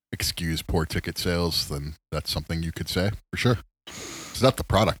excuse poor ticket sales, then that's something you could say, for sure. It's not the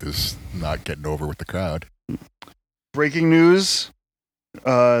product is not getting over with the crowd. Breaking news.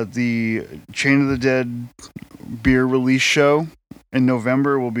 The Chain of the Dead beer release show in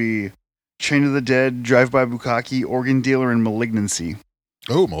November will be Chain of the Dead, Drive-By Bukkake, Organ Dealer, and Malignancy.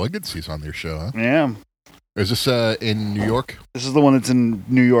 Oh, Malignancy's on their show, huh? Yeah. Is this in New York? This is the one that's in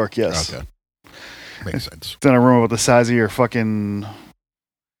New York, yes. Okay. Makes sense. It's in a room about the size of your fucking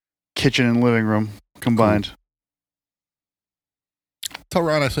kitchen and living room combined. Cool. Tell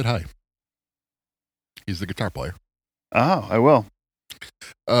Ron I said hi. He's the guitar player. Oh, I will.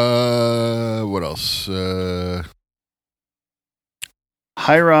 What else?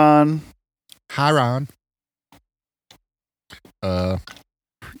 Hi, Ron. Hi, Ron.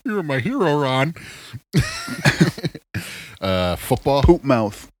 You're my hero, Ron. Football. Poop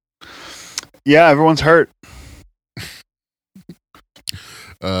mouth. Yeah, everyone's hurt.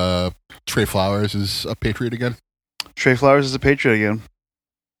 Trey Flowers is a Patriot again. Trey Flowers is a Patriot again.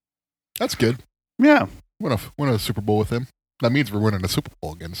 That's good. Yeah. Win a Super Bowl with him. That means we're winning a Super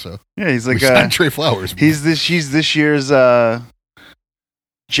Bowl again. So yeah, he's like we signed Trey Flowers. She's this year's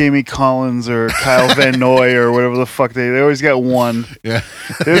Jamie Collins or Kyle Van Noy or whatever the fuck they always got one. Yeah,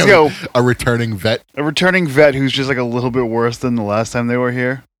 they always got a returning vet. A returning vet who's just like a little bit worse than the last time they were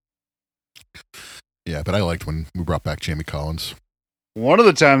here. Yeah, but I liked when we brought back Jamie Collins. One of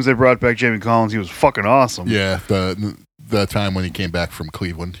the times they brought back Jamie Collins, he was fucking awesome. Yeah, the time when he came back from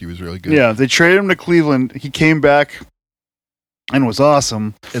Cleveland, he was really good. Yeah, they traded him to Cleveland. He came back and was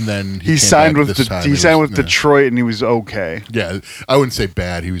awesome. And then he signed with Detroit, and he was okay. Yeah, I wouldn't say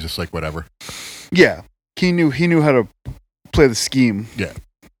bad. He was just like whatever. Yeah, he knew how to play the scheme. Yeah.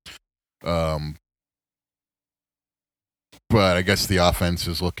 But I guess the offense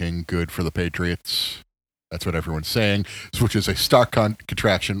is looking good for the Patriots. That's what everyone's saying, which is a stark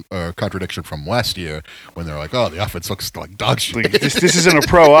contradiction from last year when they're like, "Oh, the offense looks like dog shit." Like, this isn't a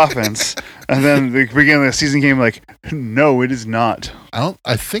pro offense, and then the beginning of the season came like, "No, it is not."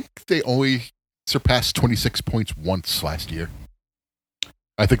 I think they only surpassed 26 points once last year.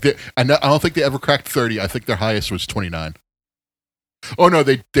 I don't think they ever cracked 30. I think their highest was 29. Oh no,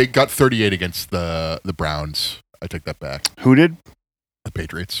 they got 38 against the Browns. I take that back. Who did? The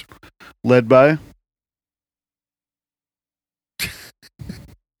Patriots. Led by?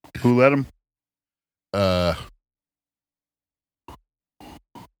 Who led them?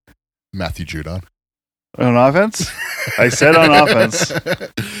 Matthew Judon. On offense? I said on offense.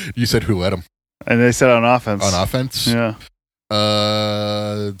 You said who led him? And they said on offense. On offense? Yeah.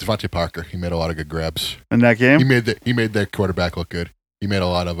 Devontae Parker. He made a lot of good grabs. In that game? He made their quarterback look good. He made a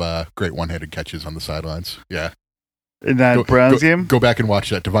lot of great one-handed catches on the sidelines. Yeah. In that Browns game? Go back and watch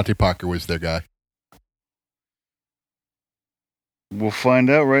that. Devontae Parker was their guy. We'll find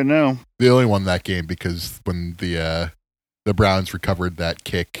out right now. They only won that game because when the Browns recovered that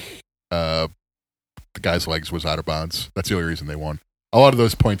kick, the guy's legs was out of bounds. That's the only reason they won. A lot of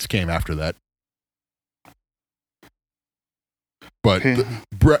those points came after that. But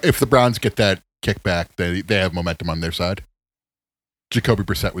if the Browns get that kick back, they have momentum on their side. Jacoby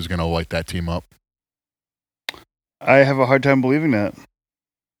Brissett was going to light that team up. I have a hard time believing that.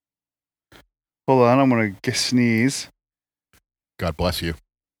 Hold on, I'm going to sneeze. God bless you.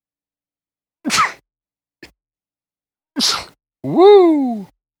 Woo!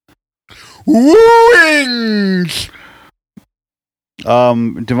 Wooings!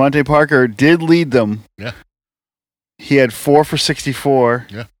 Devontae Parker did lead them. Yeah. He had 4 for 64.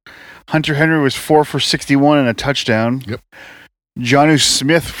 Yeah. Hunter Henry was 4 for 61 and a touchdown. Yep. Jonnu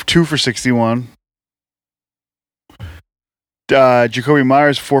Smith, 2 for 61. Jacoby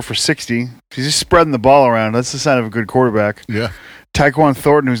Myers, 4 for 60. He's just spreading the ball around. That's the sign of a good quarterback. Yeah. Tyquan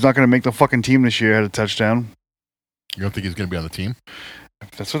Thornton, who's not going to make the fucking team this year, had a touchdown. You don't think he's going to be on the team?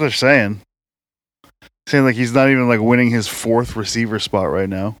 That's what they're saying. Saying like he's not even like winning his 4th receiver spot right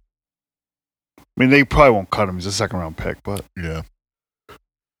now. I mean, they probably won't cut him. He's a second-round pick, but... Yeah.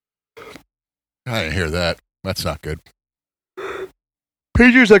 I didn't hear that. That's not good.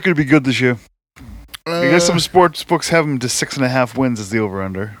 Patriots not going to be good this year. I guess some sports books have them to 6.5 wins as the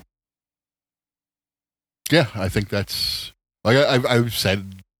over-under. Yeah, I think that's... Like I've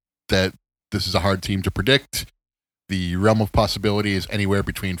said that this is a hard team to predict. The realm of possibility is anywhere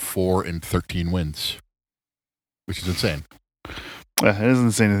between 4 and 13 wins, which is insane. It is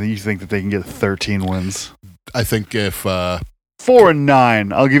insane that you think that they can get 13 wins. I think if 4 and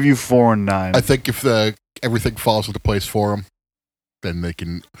 9, I'll give you 4 and 9. I think if everything falls into place for them, then they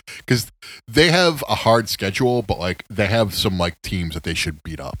can, because they have a hard schedule, but like they have some like teams that they should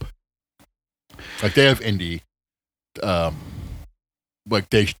beat up. Like they have Indy, like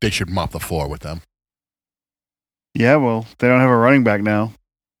they should mop the floor with them. Yeah, well, they don't have a running back now.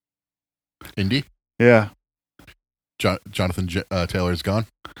 Indy? Yeah. Jonathan Taylor's gone.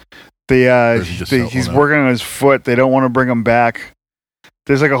 He's working on his foot. They don't want to bring him back.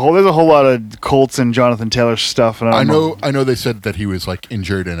 There's a whole lot of Colts and Jonathan Taylor stuff. And I know. They said that he was like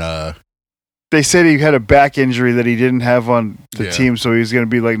injured in a. They said he had a back injury that he didn't have on the team, so he was going to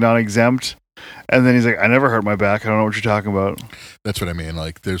be like non-exempt. And then he's like, "I never hurt my back. I don't know what you're talking about." That's what I mean.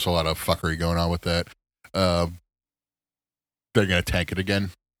 Like, there's a lot of fuckery going on with that. They're going to tank it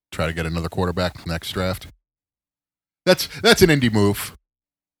again. Try to get another quarterback next draft. That's an indie move.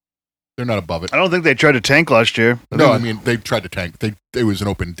 They're not above it. I don't think they tried to tank last year. No, I mean they tried to tank. It was an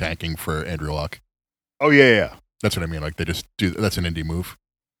open tanking for Andrew Luck. Oh yeah. That's what I mean. Like they just do. That's an indie move.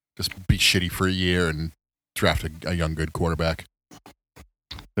 Just be shitty for a year and draft a young good quarterback.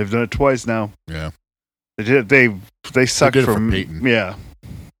 They've done it twice now. Yeah, they did. They sucked for Peyton. Yeah.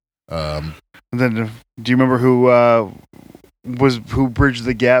 And then, do you remember who bridged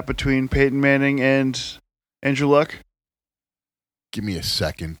the gap between Peyton Manning and Andrew Luck? Give me a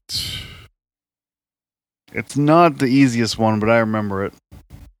second. It's not the easiest one, but I remember it.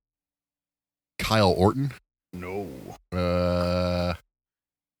 Kyle Orton? No.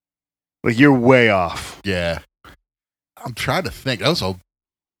 Like you're way off. Yeah. I'm trying to think. That was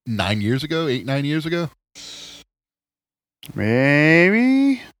 9 years ago? 8-9 years ago?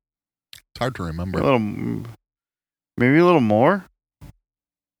 Maybe. It's hard to remember. Maybe a little more.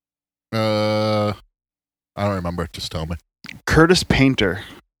 I don't remember. Just tell me. Curtis Painter.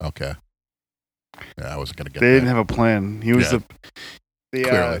 Okay. Yeah, I wasn't gonna get. They didn't have a plan. He was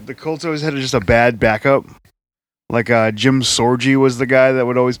the Colts always had just a bad backup. Like Jim Sorgi was the guy that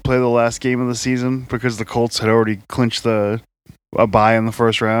would always play the last game of the season because the Colts had already clinched a bye in the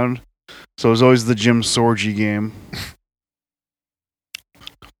first round. So it was always the Jim Sorgi game.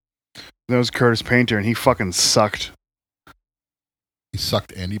 That was Curtis Painter, and he fucking sucked. He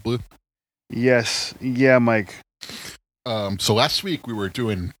sucked Andy Blue? Yes. Yeah, Mike. So last week we were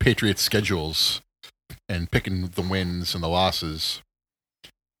doing Patriots schedules and picking the wins and the losses,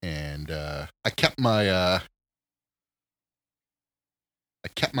 and I kept my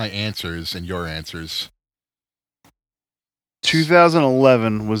answers and your answers.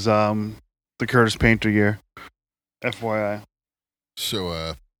 2011 was the Curtis Painter year. FYI.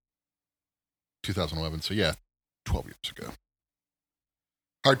 So 2011. So yeah, 12 years ago.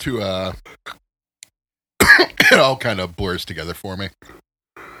 Hard to it all kind of blurs together for me.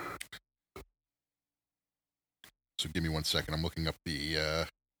 So give me 1 second. I'm looking up the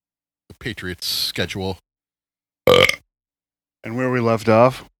Patriots schedule. And where we left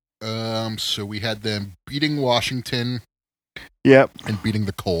off? So we had them beating Washington. Yep. And beating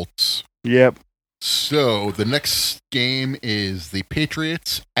the Colts. Yep. So the next game is the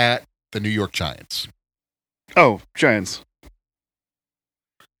Patriots at the New York Giants. Oh, Giants.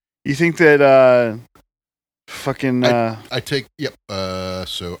 You think that fucking I take yep.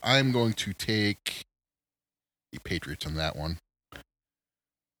 So I'm going to take the Patriots on that one.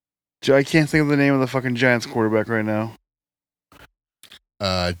 I can't think of the name of the fucking Giants quarterback right now.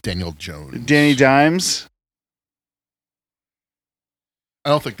 Daniel Jones. Danny Dimes. I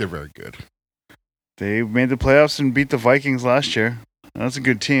don't think they're very good. They made the playoffs and beat the Vikings last year. That's a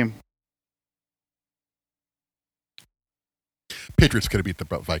good team. Patriots could have beat the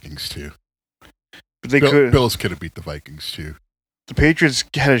Vikings too. But they Bills could have beat the Vikings too. The Patriots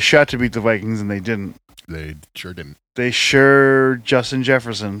had a shot to beat the Vikings and they didn't. They sure didn't. They sure Justin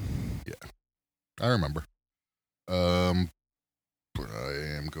Jefferson. Yeah, I remember. But I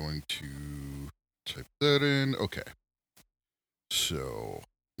am going to type that in. Okay. So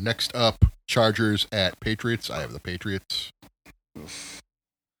next up, Chargers at Patriots. I have the Patriots.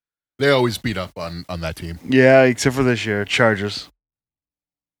 They always beat up on that team. Yeah, except for this year, Chargers.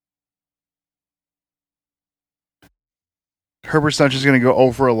 Herbert's not just going to go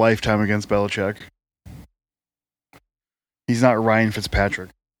over a lifetime against Belichick. He's not Ryan Fitzpatrick.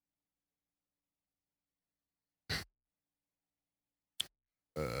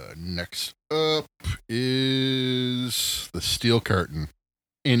 Next up is the Steel Curtain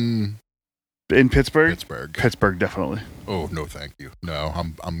in Pittsburgh. Pittsburgh, definitely. Oh no, thank you. No,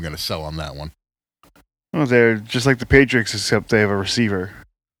 I'm gonna sell on that one. Oh, they're just like the Patriots, except they have a receiver.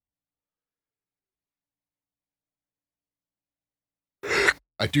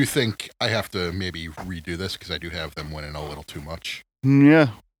 I do think I have to maybe redo this because I do have them winning a little too much. Yeah.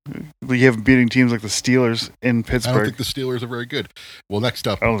 You have beating teams like the Steelers in Pittsburgh. I don't think the Steelers are very good. Well, next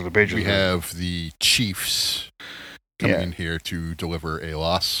up, I don't think the Patriots we have the Chiefs coming in here to deliver a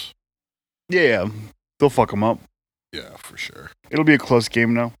loss. Yeah. They'll fuck them up. Yeah, for sure. It'll be a close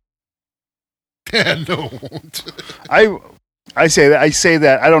game now. No, it won't. I say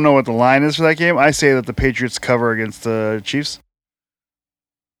that. I don't know what the line is for that game. I say that the Patriots cover against the Chiefs.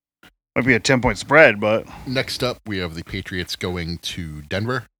 Might be a 10-point spread, but... Next up, we have the Patriots going to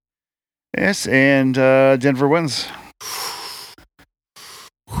Denver. Yes, and Denver wins.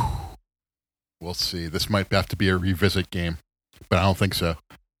 We'll see. This might have to be a revisit game, but I don't think so.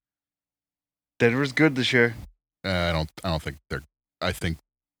 Denver's good this year. I don't think they're... I think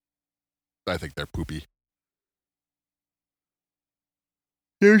they're poopy.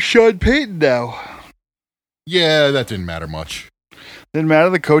 There's Sean Payton now. Yeah, that didn't matter much. Didn't matter.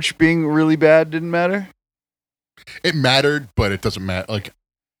 The coach being really bad didn't matter. It mattered, but it doesn't matter. Like,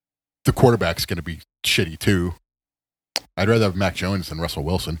 the quarterback's going to be shitty too. I'd rather have Mac Jones than Russell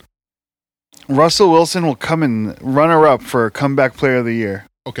Wilson. Russell Wilson will come in runner-up for comeback player of the year.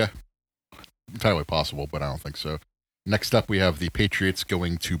 Okay. Entirely possible, but I don't think so. Next up, we have the Patriots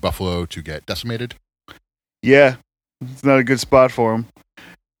going to Buffalo to get decimated. Yeah. It's not a good spot for him.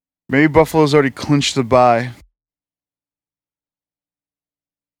 Maybe Buffalo's already clinched the bye.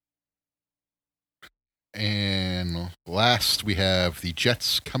 And last, we have the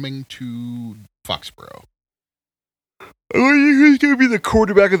Jets coming to Foxborough. Oh, who's going to be the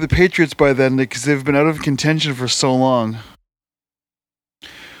quarterback of the Patriots by then? Because they've been out of contention for so long.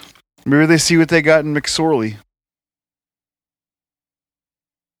 Maybe they see what they got in McSorley.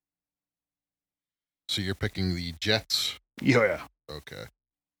 So you're picking the Jets? Yeah. Okay.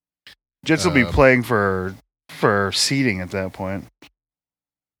 Jets will be playing for seeding at that point.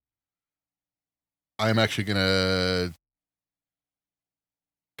 I'm actually going to...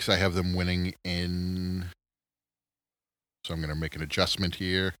 Because I have them winning in... So I'm going to make an adjustment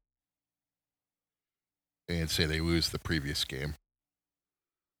here. And say they lose the previous game.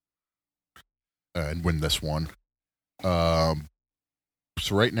 And win this one. So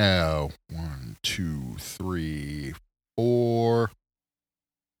right now, 1, 2, 3, 4.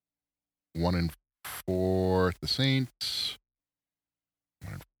 1-4, 4 the Saints.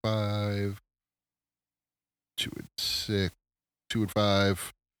 1-5. 2-6.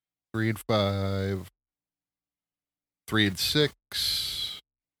 2-5. 3-5. 3-6.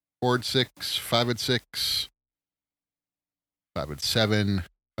 4-6. 5-6. 5-7.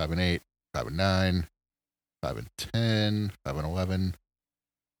 5-8. 5-9. 5-10. 5-11.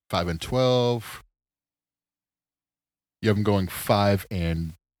 5-12. You have them going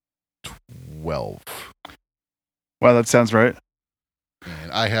 5-12. Wow, that sounds right.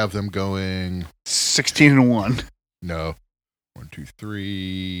 And I have them going 16-1. no. 1, 2,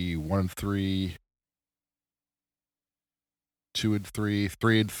 3. 1-3. 2-3.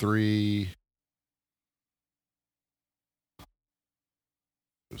 3-3.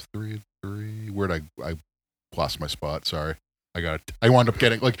 It was 3-3. Where'd I lost my spot? Sorry. I wound up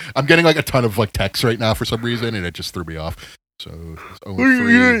getting I'm getting a ton of texts right now for some reason, and it just threw me off. So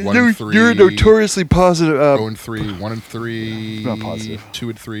 0-3, 1-3. You're notoriously positive. 0-3, 1-3. Not positive.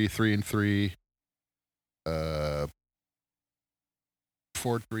 2-3, 3-3.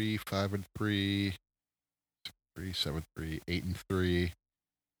 4-3, 5-3. 6-3, 7-3, 8-3.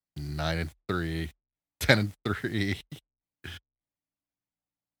 9-3. 10-3.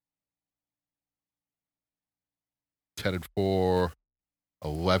 10-4,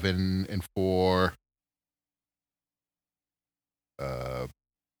 11-4,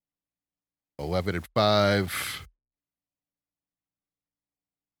 11-5,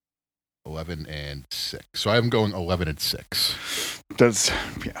 11-6. So I'm going 11-6. That's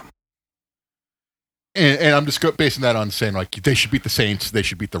yeah. And I'm just basing that on saying they should beat the Saints, they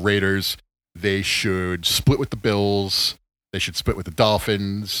should beat the Raiders, they should split with the Bills, they should split with the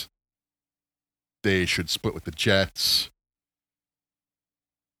Dolphins, they should split with the Jets.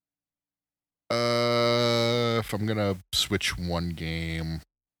 If I'm gonna switch one game,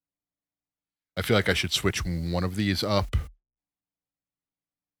 I feel like I should switch one of these up.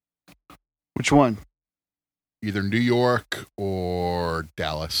 Which one? Either New York or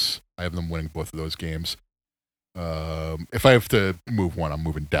Dallas. I have them winning both of those games. If I have to move one, I'm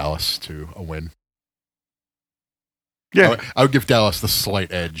moving Dallas to a win. Yeah. I would give Dallas the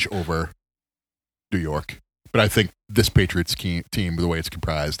slight edge over New York. But I think this Patriots team, the way it's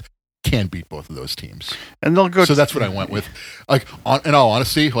comprised, can beat both of those teams. And they'll go. So that's what I went with. In all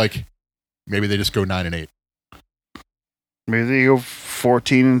honesty, maybe they just go 9-8. Maybe they go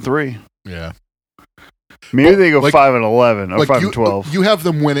 14-3. Yeah. Maybe they go 5-11 or 5-12. You have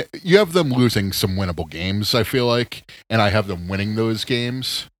them win. You have them losing some winnable games, I feel like, and I have them winning those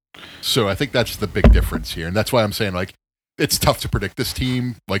games. So I think that's the big difference here, and that's why I'm saying it's tough to predict this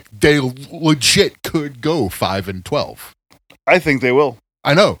team. They legit could go 5-12. I think they will.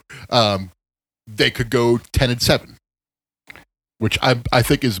 I know. They could go 10-7, which I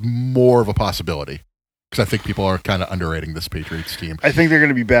think is more of a possibility. Because I think people are kind of underrating this Patriots team. I think they're going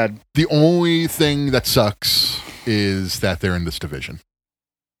to be bad. The only thing that sucks is that they're in this division.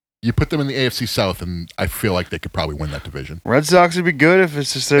 You put them in the AFC South, and I feel like they could probably win that division. Red Sox would be good if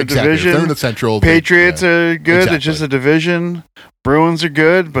it's just a division. If they're in the Central. Patriots are good. Exactly. It's just a division. Bruins are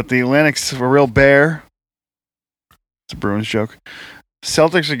good, but the Atlantic's a real bear. It's a Bruins joke.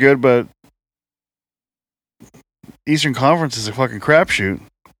 Celtics are good, but Eastern Conference is a fucking crapshoot.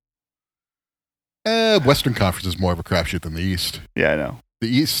 Western Conference is more of a crapshoot than the East. Yeah, I know. The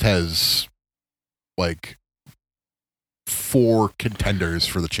East has 4 contenders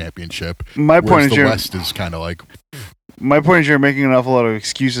for the championship. My point is, the West is kind of my point is, you're making an awful lot of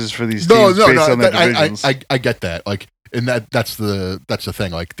excuses for these teams based on their divisions. I get that. And that's the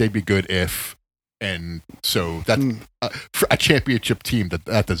thing. They'd be good if, and so that for a championship team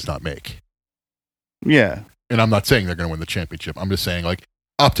that does not make. Yeah. And I'm not saying they're going to win the championship. I'm just saying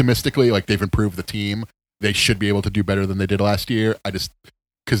optimistically, they've improved the team. They should be able to do better than they did last year.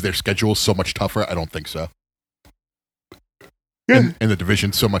 Because their schedule is so much tougher, I don't think so. Yeah. And the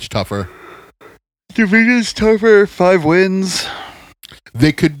division's so much tougher. Division's tougher, 5 wins.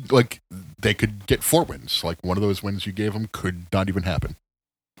 They could get 4 wins. One of those wins you gave them could not even happen.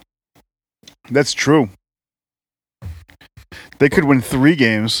 That's true. They could win 3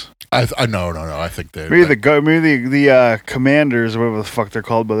 games. No. I think they maybe the Commanders, or whatever the fuck they're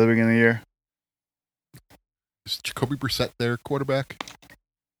called by the beginning of the year. Is Jacoby Brissett their quarterback?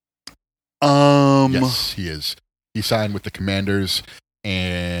 Yes, he is. He signed with the Commanders,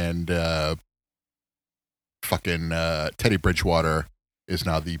 and Teddy Bridgewater is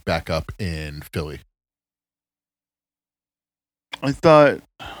now the backup in Philly. I thought.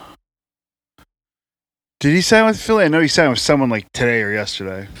 Did he sign with Philly? I know he signed with someone today or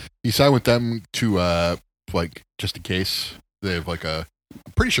yesterday. He signed with them to just in case. They have I'm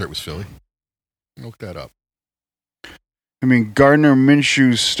pretty sure it was Philly. Look that up. I mean, Gardner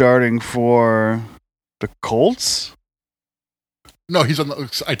Minshew's starting for the Colts? No, he's on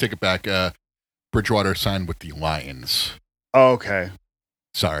the. I take it back. Bridgewater signed with the Lions. Oh, okay.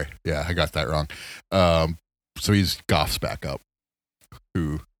 Sorry. Yeah, I got that wrong. So he's Goff's backup.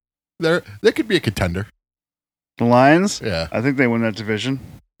 Who they could be a contender. The Lions? Yeah. I think they win that division.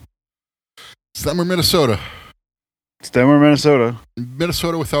 It's them or Minnesota. It's them or Minnesota.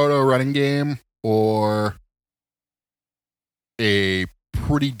 Minnesota without a running game or a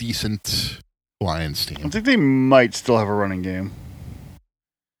pretty decent Lions I team. think they might still have a running game.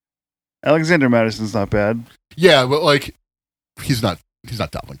 Alexander Madison's not bad. Yeah, but like he's not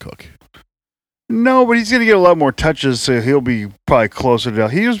Dalvin Cook. No, but he's going to get a lot more touches, so he'll be probably closer to.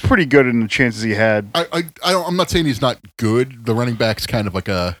 He was pretty good in the chances he had. I'm not saying he's not good. The running back's kind of like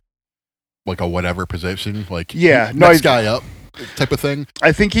a whatever position, like next guy up type of thing.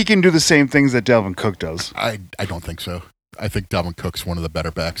 I think he can do the same things that Dalvin Cook does. I don't think so. I think Dalvin Cook's one of the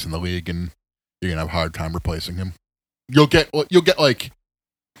better backs in the league, and you're gonna have a hard time replacing him. You'll get like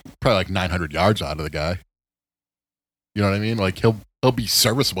probably like 900 yards out of the guy. You know what I mean? Like he'll be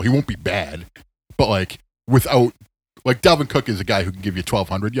serviceable. He won't be bad, but like without like Dalvin Cook is a guy who can give you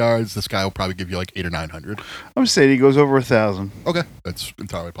 1,200 yards. This guy will probably give you like 800 or 900. I'm saying he goes over 1,000. Okay, that's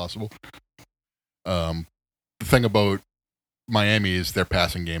entirely possible. The thing about Miami is their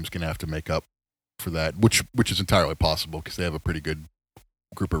passing game's gonna have to make up for that, which is entirely possible because they have a pretty good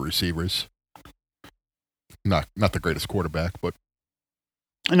group of receivers. Not the greatest quarterback, but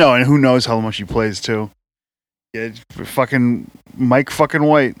No, and who knows how much he plays too. Yeah, it's fucking Mike fucking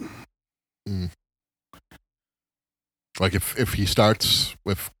White. Like if he starts,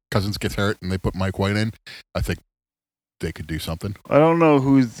 if Cousins gets hurt and they put Mike White in, I think they could do something. I don't know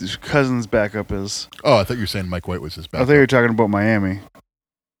who Cousins' backup is. Oh, I thought you were saying Mike White was his I backup. thought you were talking about Miami.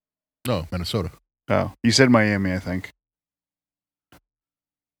 No, Minnesota. Oh, you said Miami, I think.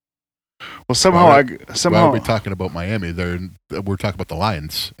 Well, somehow Why are we I talking about Miami? We're talking about the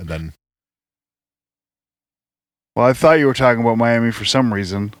Lions, and then well, I thought you were talking about Miami for some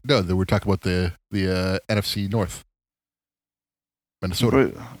reason. no, we're talking about the NFC North.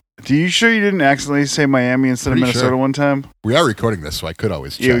 Minnesota. But, are you sure you didn't accidentally say Miami instead Pretty of Minnesota sure. one time? We are recording this, so I could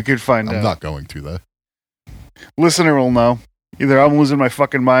always check. Yeah, we could find I'm out. not going to though. Listener will know. Either I'm losing my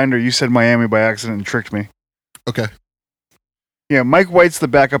fucking mind or you said Miami by accident and tricked me. Okay. Yeah, Mike White's the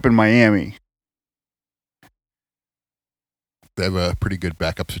backup in Miami. They have a pretty good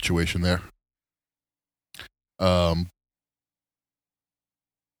backup situation there. He'll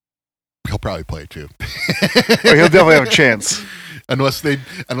probably play too. Or he'll definitely have a chance. Unless they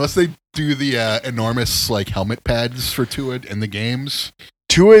do the enormous like helmet pads for Tua in the games.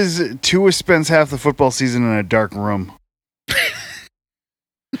 Tua spends half the football season in a dark room.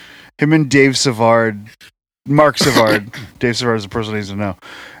 Him and Mark Savard. Dave Savard is the person who needs to know.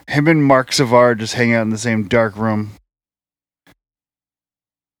 Him and Mark Savard just hang out in the same dark room.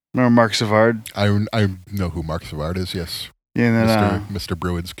 Remember Mark Savard? I know who Mark Savard is. Yes, Yeah, and then Mr.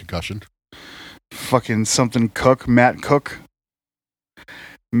 Bruin's concussion. fucking something Cook, Matt Cook,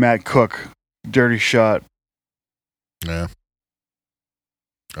 dirty shot. Yeah.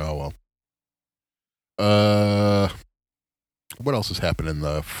 Oh well. What else has happened in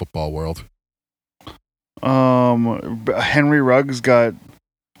the football world? Henry Rugg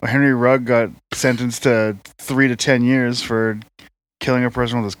got sentenced to 3 to 10 years for killing a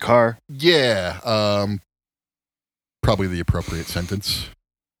person with his car. Yeah. Probably the appropriate sentence.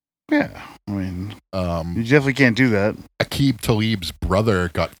 Yeah, I mean, Um, you definitely can't do that. Aqib Talib's brother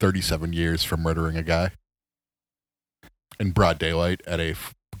got 37 years for murdering a guy in broad daylight at a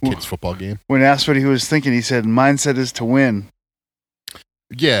kids' football game. When asked what he was thinking, he said, "Mindset is to win."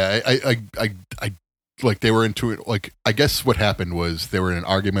 Yeah, I like they were into it. Like I guess what happened was they were in an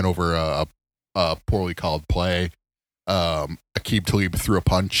argument over a poorly called play. Aqib Talib threw a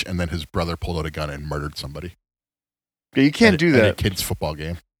punch, and then his brother pulled out a gun and murdered somebody. Yeah, you can't do at a that. kids' football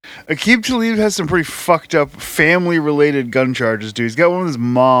game. Aqib Talib has some pretty fucked up family-related gun charges, dude. He's got one with his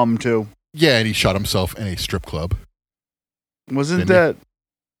mom too. Yeah, and he shot himself in a strip club. Wasn't Didn't that?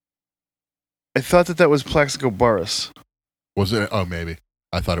 I thought that was Plaxico Burress. Was it? Oh, maybe.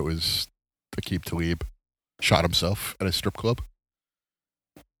 I thought it was Aqib Talib shot himself at a strip club.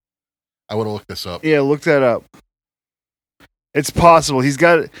 I would have looked this up. Yeah, look that up. It's possible. He's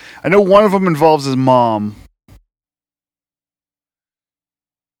got. I know one of them involves his mom.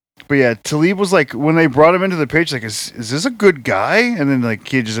 But yeah, Talib was like, when they brought him into the page, like, is this a good guy? And then like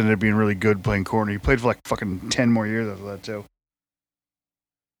he just ended up being really good playing corner. He played for like fucking 10 more years after that too.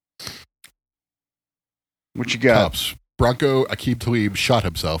 What you got? Cops Bronco Aqib Talib shot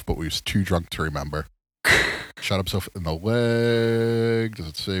himself, but was too drunk to remember. Shot himself in the leg. Does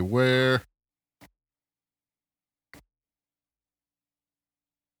it say where?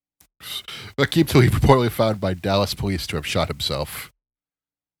 Aqib Talib reportedly found by Dallas police to have shot himself.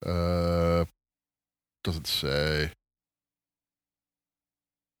 Doesn't say.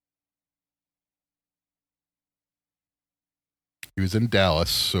 He was in Dallas,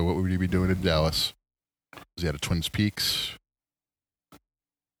 so what would he be doing in Dallas? Was he at a Twin Peaks?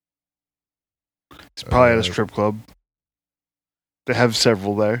 He's probably at a strip club. They have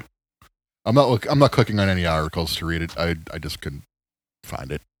several there. I'm not clicking on any articles to read it. I just couldn't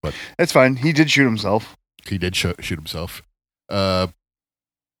find it. But it's fine. He did shoot himself. He did shoot himself. So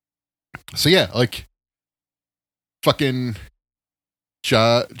yeah, like fucking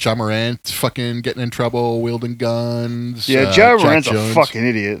Ja Morant fucking getting in trouble, wielding guns. Yeah, Ja Morant's a fucking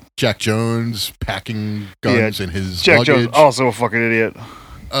idiot. Jack Jones packing guns in his Jack luggage. Jones also a fucking idiot.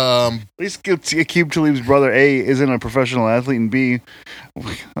 At least Aqib Talib's brother A isn't a professional athlete, and B,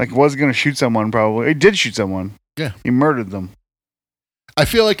 like, was going to shoot someone. Probably he did shoot someone. Yeah, he murdered them. I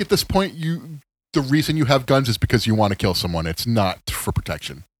feel like at this point, the reason you have guns is because you want to kill someone. It's not for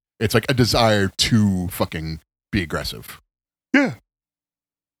protection. It's like a desire to fucking be aggressive. Yeah.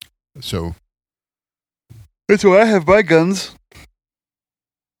 So that's why I have my guns.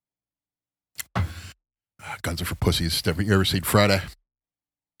 Guns are for pussies. You ever seen Friday?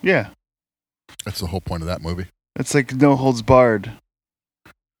 Yeah. That's the whole point of that movie. It's like No Holds Barred,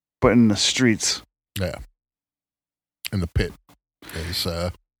 but in the streets. Yeah. In the pit, as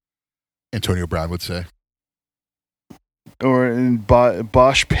Antonio Brown would say. Or in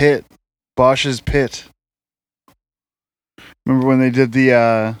Bosch Pit. Bosch's Pit. Remember when they did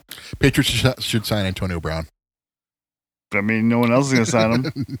the... Patriots should sign Antonio Brown. I mean, no one else is going to sign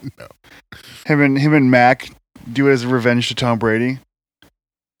him. No. Him and Mac do it as a revenge to Tom Brady.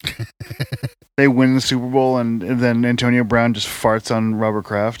 They win the Super Bowl, and then Antonio Brown just farts on Robert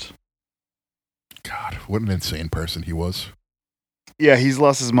Kraft. God, what an insane person he was. Yeah, he's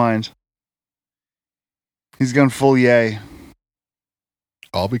lost his mind. He's gone full yay.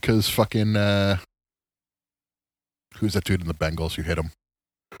 All because fucking... who's that dude in the Bengals who hit him?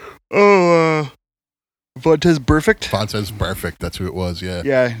 Oh, Vontez Burfict? Vontez Burfict, that's who it was, yeah.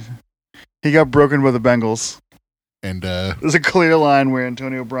 Yeah. He got broken by the Bengals. And there's a clear line where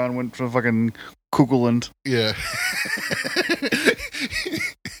Antonio Brown went to fucking Kugeland. Yeah.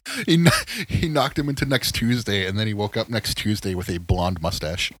 he knocked him into next Tuesday, and then he woke up next Tuesday with a blonde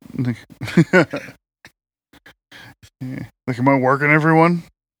mustache. Yeah. Like, am I working, everyone?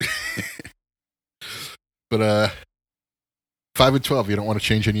 But 5-12, you don't want to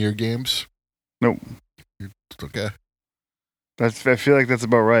change any of your games? Nope. It's okay. I feel like that's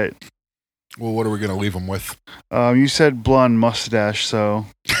about right. Well, what are we going to leave him with? You said blonde mustache, so...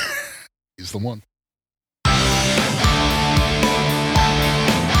 He's the one.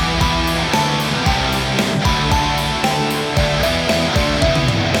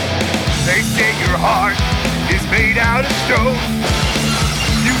 They say your heart is made out of stone.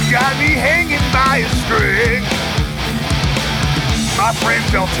 You got me hanging by a string. My friends,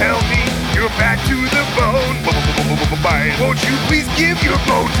 they'll tell me you're bad to the bone. Won't you please give your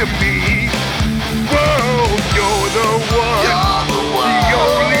bone to me? Whoa, you're the one, the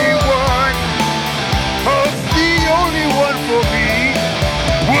only one. Oh, the only one for me.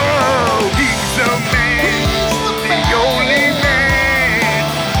 Whoa, he's the man, the only man.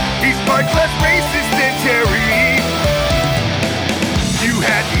 He's much less racist than Terry. You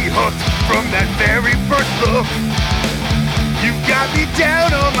had me hooked from that very first look. You got me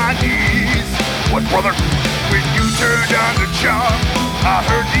down on my knees. What, brother? When you turned on the charm, I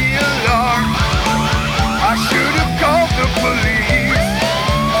heard the alarm. I should have called the police.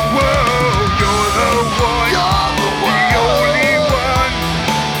 Whoa, you're the one, the only one.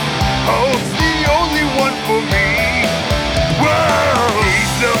 Oh, it's the only one for me. Whoa,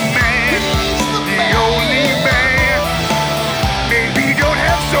 he's the man, the only man. Maybe don't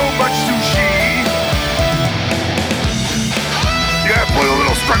have so much sushi. Yeah, put a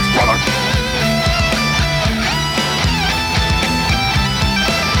little strength, brother.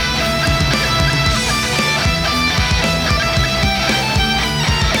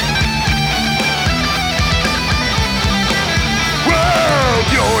 Whoa,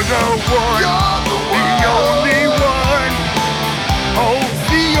 you're the one, the only one. Oh,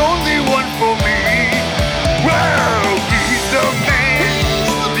 the only one for me. Whoa, he's the man,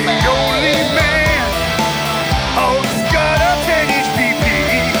 the only man. Oh, he's got a 10-inch PP.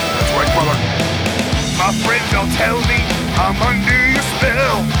 That's right, brother. My friends, they'll tell me I'm under your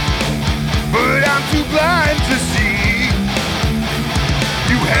spell, but I'm too blind to see.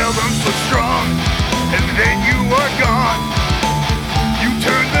 held on so strong, and then you are gone.